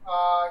right,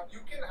 you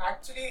can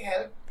actually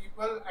help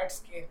people at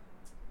scale,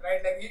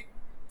 right? Like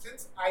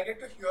since I get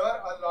to hear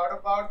a lot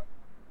about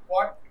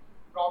what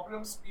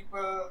problems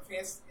people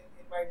face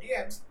in my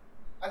DMs,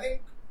 I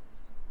think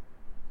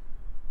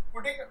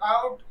putting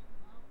out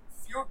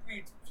few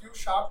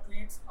sharp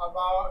tweets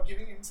about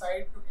giving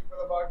insight to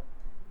people about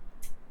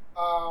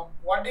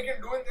what they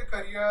can do in their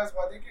careers,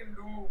 what they can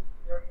do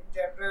in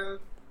general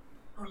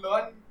to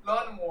learn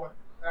more,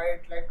 right?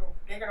 Like to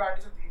take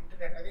advantage of the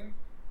internet. I think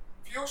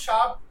few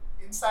sharp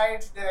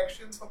insights,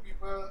 directions for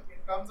people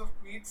in terms of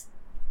tweets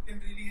can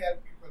really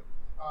help people.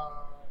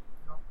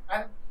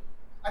 And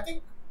I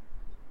think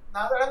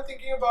now that I'm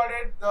thinking about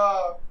it,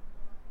 the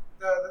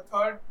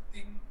third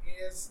thing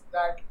is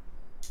that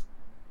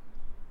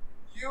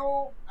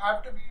you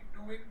have to be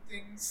doing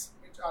things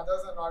which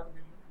others are not willing to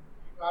do.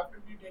 You have to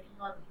be taking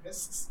on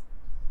risks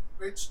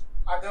which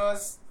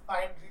others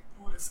find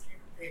too risky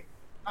to take.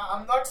 Now,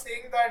 I'm not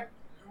saying that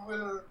you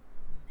will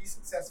be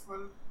successful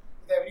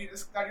with every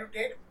risk that you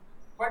take,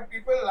 but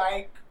people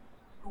like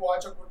to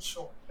watch a good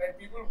show. Right?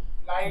 People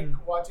like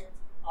watching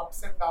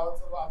ups and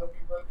downs of other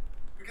people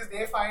because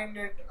they find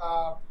it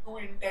too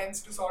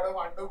intense to sort of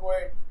undergo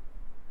it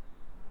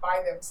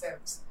by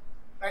themselves.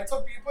 Right?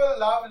 So people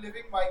love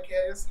living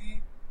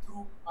vicariously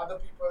through other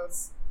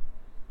people's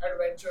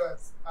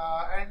adventures,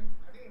 and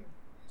I think you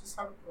just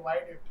have to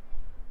provide it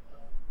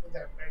to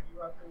them. Right?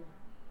 You have to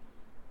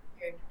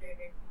be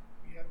entertaining,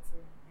 be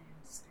helpful, be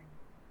interesting.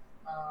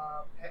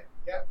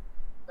 Yeah,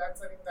 I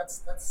think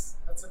that's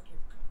a kick.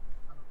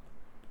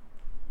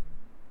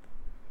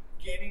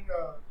 Gaining a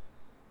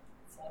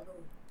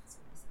following.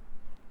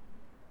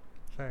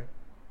 Right.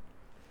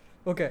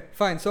 Okay,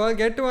 fine. So I'll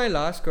get to my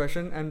last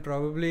question, and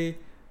probably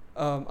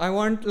I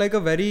want like a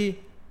very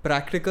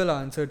practical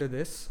answer to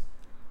this.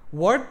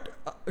 What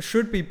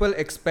should people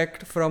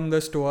expect from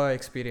the Stoa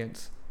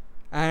experience?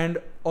 And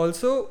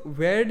also,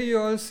 where do you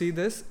all see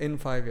this in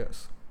 5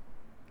 years?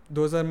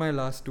 Those are my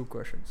last two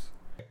questions.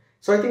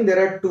 So I think there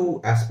are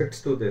two aspects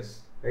to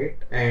this, right?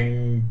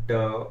 And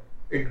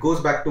it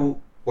goes back to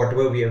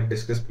whatever we have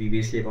discussed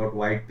previously about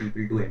why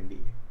people do MBA.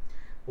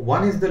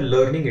 One is the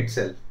learning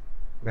itself,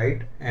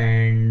 right?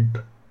 And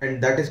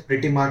that is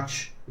pretty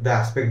much the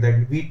aspect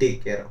that we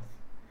take care of,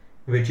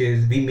 which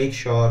is we make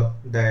sure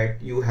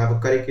that you have a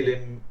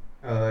curriculum,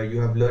 you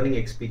have learning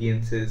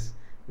experiences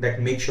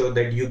that make sure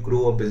that you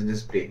grow a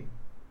business brain,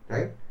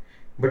 right?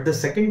 But the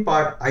second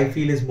part I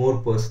feel is more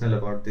personal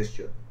about this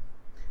journey.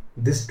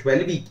 This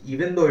 12 week,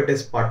 even though it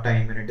is part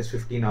time and it is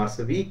 15 hours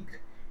a week,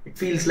 it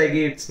feels like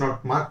it's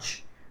not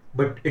much,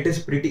 but it is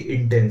pretty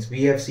intense.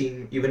 We have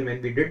seen, even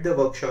when we did the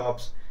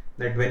workshops,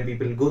 that when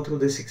people go through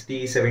the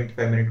 60,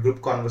 75-minute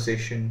group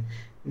conversation,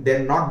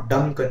 they're not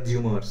dumb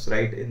consumers,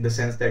 right? In the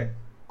sense that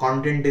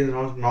content is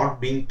not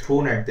being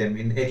thrown at them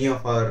in any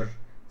of our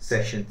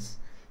sessions.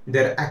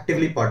 They're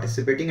actively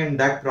participating, and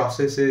that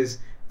process is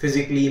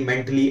physically,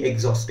 mentally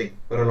exhausting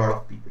for a lot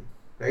of people,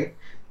 right?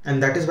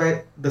 And that is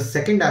why the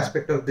second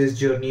aspect of this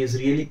journey is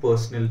really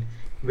personal,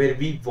 where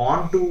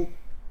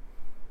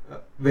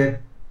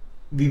where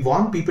we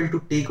want people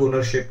to take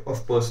ownership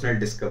of personal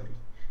discovery,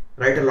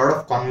 right? A lot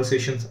of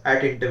conversations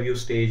at interview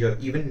stage or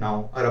even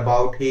now are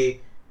about,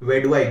 hey,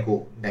 where do I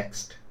go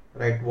next,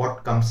 right?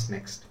 What comes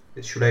next?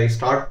 Should I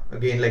start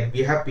again? Like,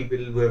 we have people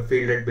who have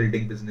failed at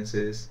building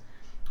businesses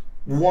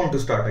who want to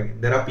start again.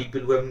 There are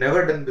people who have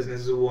never done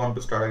businesses who want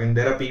to start again.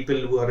 There are people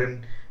who are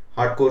in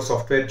hardcore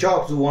software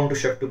jobs who want to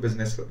shift to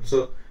business role.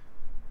 So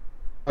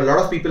a lot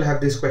of people have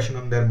this question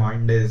on their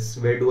mind, is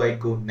where do I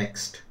go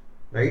next,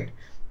 right?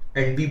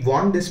 And we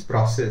want this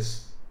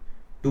process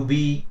to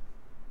be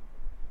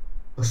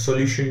a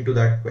solution to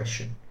that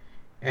question.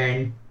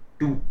 And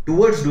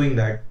towards doing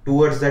that,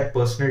 towards that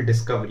personal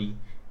discovery,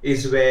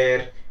 is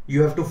where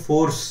you have to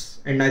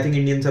force, and I think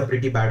Indians are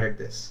pretty bad at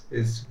this,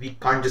 is we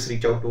can't just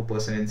reach out to a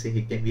person and say,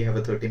 hey, can we have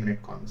a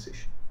 30-minute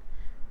conversation,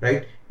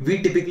 right?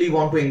 We typically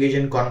want to engage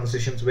in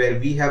conversations where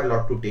we have a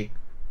lot to take,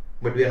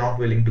 but we are not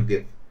willing to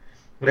give,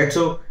 right?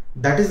 So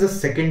that is the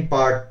second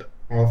part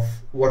of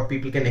what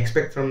people can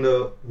expect from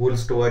the whole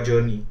Stoa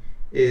journey,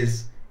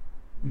 is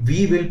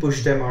we will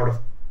push them out of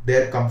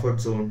their comfort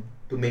zone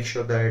to make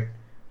sure that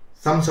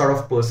some sort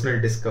of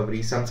personal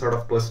discovery, some sort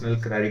of personal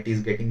clarity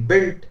is getting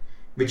built,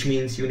 which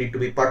means you need to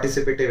be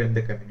participative in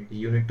the community,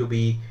 you need to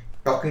be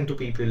talking to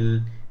people,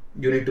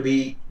 you need to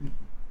be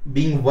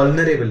being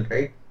vulnerable,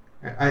 right?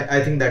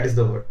 I think that is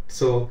the word.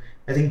 So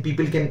I think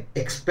people can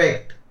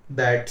expect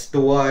that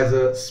Stoa as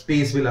a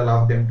space will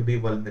allow them to be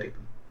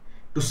vulnerable,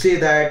 to say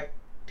that,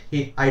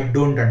 hey, I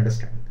don't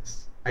understand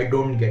this, I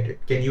don't get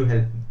it, can you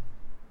help me,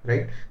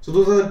 right? So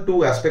those are the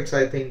two aspects.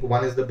 I think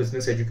one is the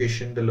business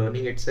education, the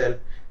learning itself.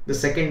 The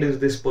second is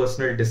this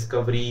personal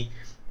discovery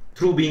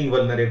through being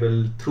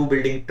vulnerable, through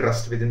building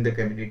trust within the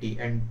community.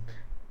 And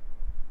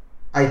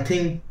I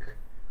think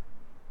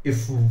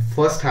if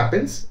first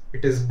happens,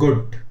 it is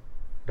good,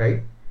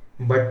 right?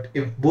 But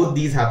if both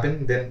these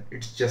happen, then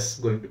it's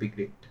just going to be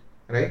great,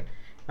 right?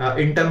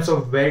 In terms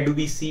of where do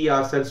we see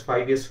ourselves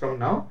 5 years from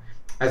now,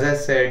 as I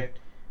said,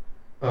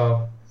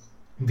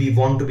 we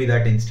want to be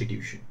that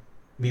institution.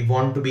 We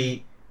want to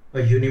be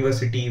a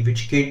university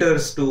which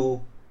caters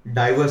to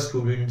diverse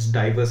students,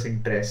 diverse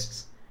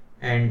interests.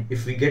 And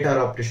if we get our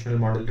operational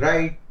model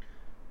right,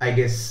 I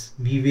guess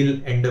we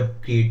will end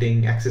up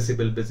creating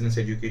accessible business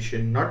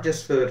education, not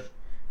just for,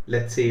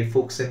 let's say,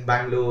 folks in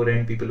Bangalore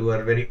and people who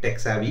are very tech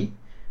savvy,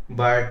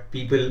 but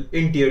people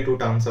in tier 2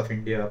 towns of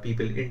India,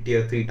 people in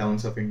tier 3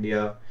 towns of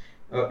India.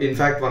 In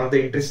fact, one of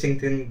the interesting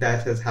things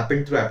that has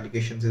happened through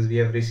applications is we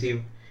have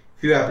received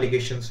few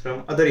applications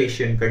from other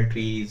Asian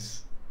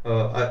countries.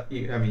 I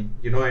mean,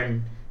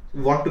 and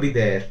we want to be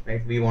there,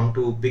 right? We want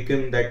to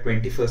become that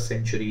 21st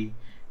century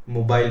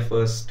mobile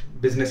first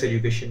business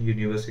education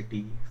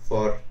university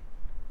for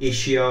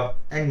Asia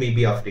and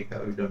maybe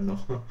Africa. We don't know.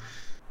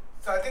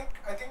 So I think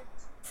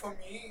for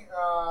me,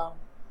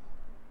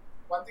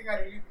 one thing I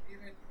really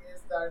believe in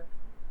is that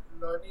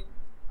learning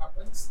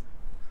happens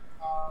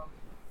um,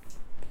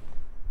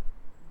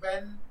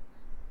 when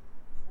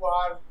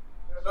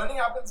learning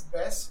happens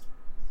best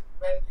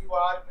when you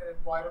are in an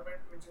environment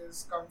which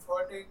is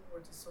comforting,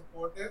 which is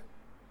supportive,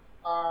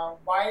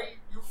 while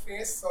you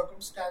face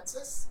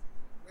circumstances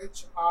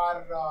which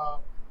are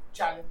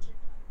challenging,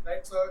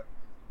 right? So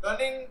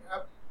learning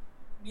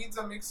needs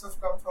a mix of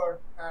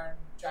comfort and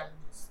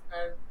challenges,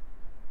 and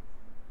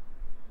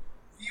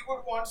we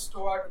would want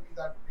Stoa to be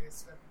that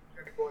place where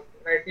people get both,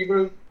 right?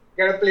 People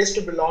get a place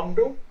to belong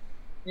to,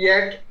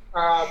 yet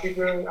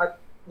people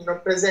are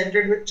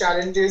presented with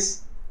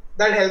challenges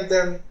that help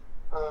them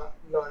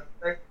learn,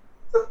 right?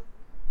 So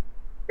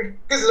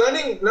because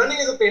learning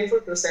is a painful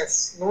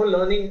process. No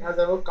learning has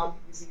ever come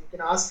easy. You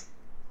can ask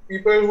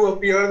people who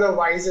appear the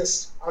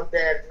wisest out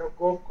there.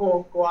 Go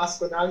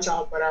ask Kunal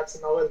Shah, perhaps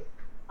a novel.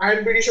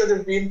 I'm pretty sure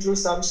they've been through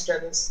some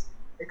strenuous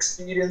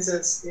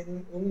experiences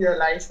in their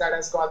life that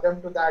has got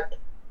them to that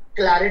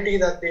clarity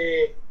that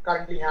they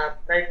currently have,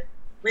 right?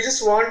 We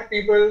just want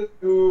people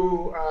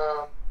to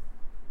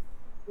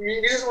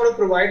we just want to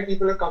provide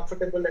people a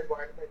comfortable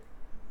environment,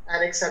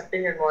 an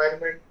accepting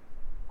environment,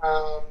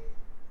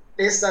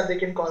 place that they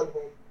can call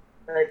home,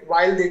 right?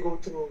 While they go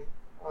through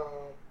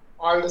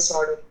all the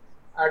sort of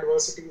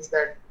adversities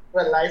that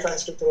life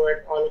has to throw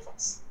at all of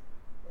us.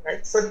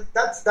 Right. So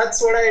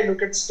that's what I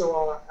look at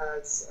Stoa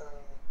as.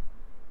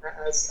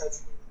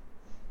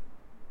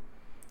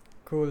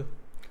 Cool.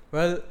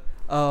 Well,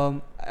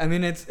 I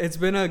mean, it's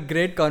been a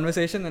great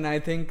conversation, and I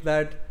think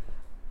that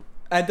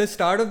at the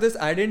start of this,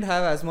 I didn't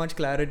have as much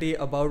clarity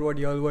about what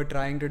y'all were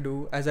trying to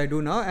do as I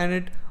do now, and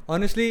it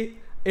honestly,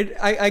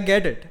 I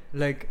get it.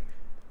 Like,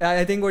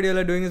 I think what y'all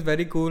are doing is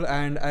very cool,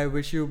 and I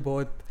wish you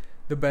both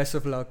the best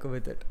of luck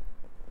with it.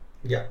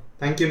 Yeah.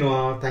 Thank you,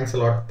 Noah. Thanks a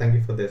lot. Thank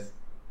you for this.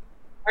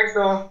 Thanks,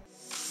 Noah.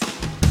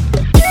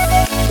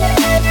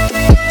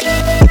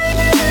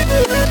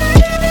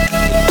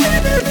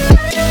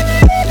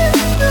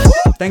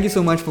 Thank you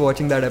so much for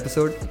watching that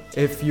episode.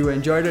 If you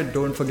enjoyed it,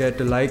 don't forget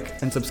to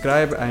like and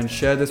subscribe and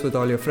share this with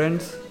all your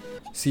friends.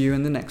 See you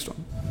in the next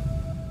one.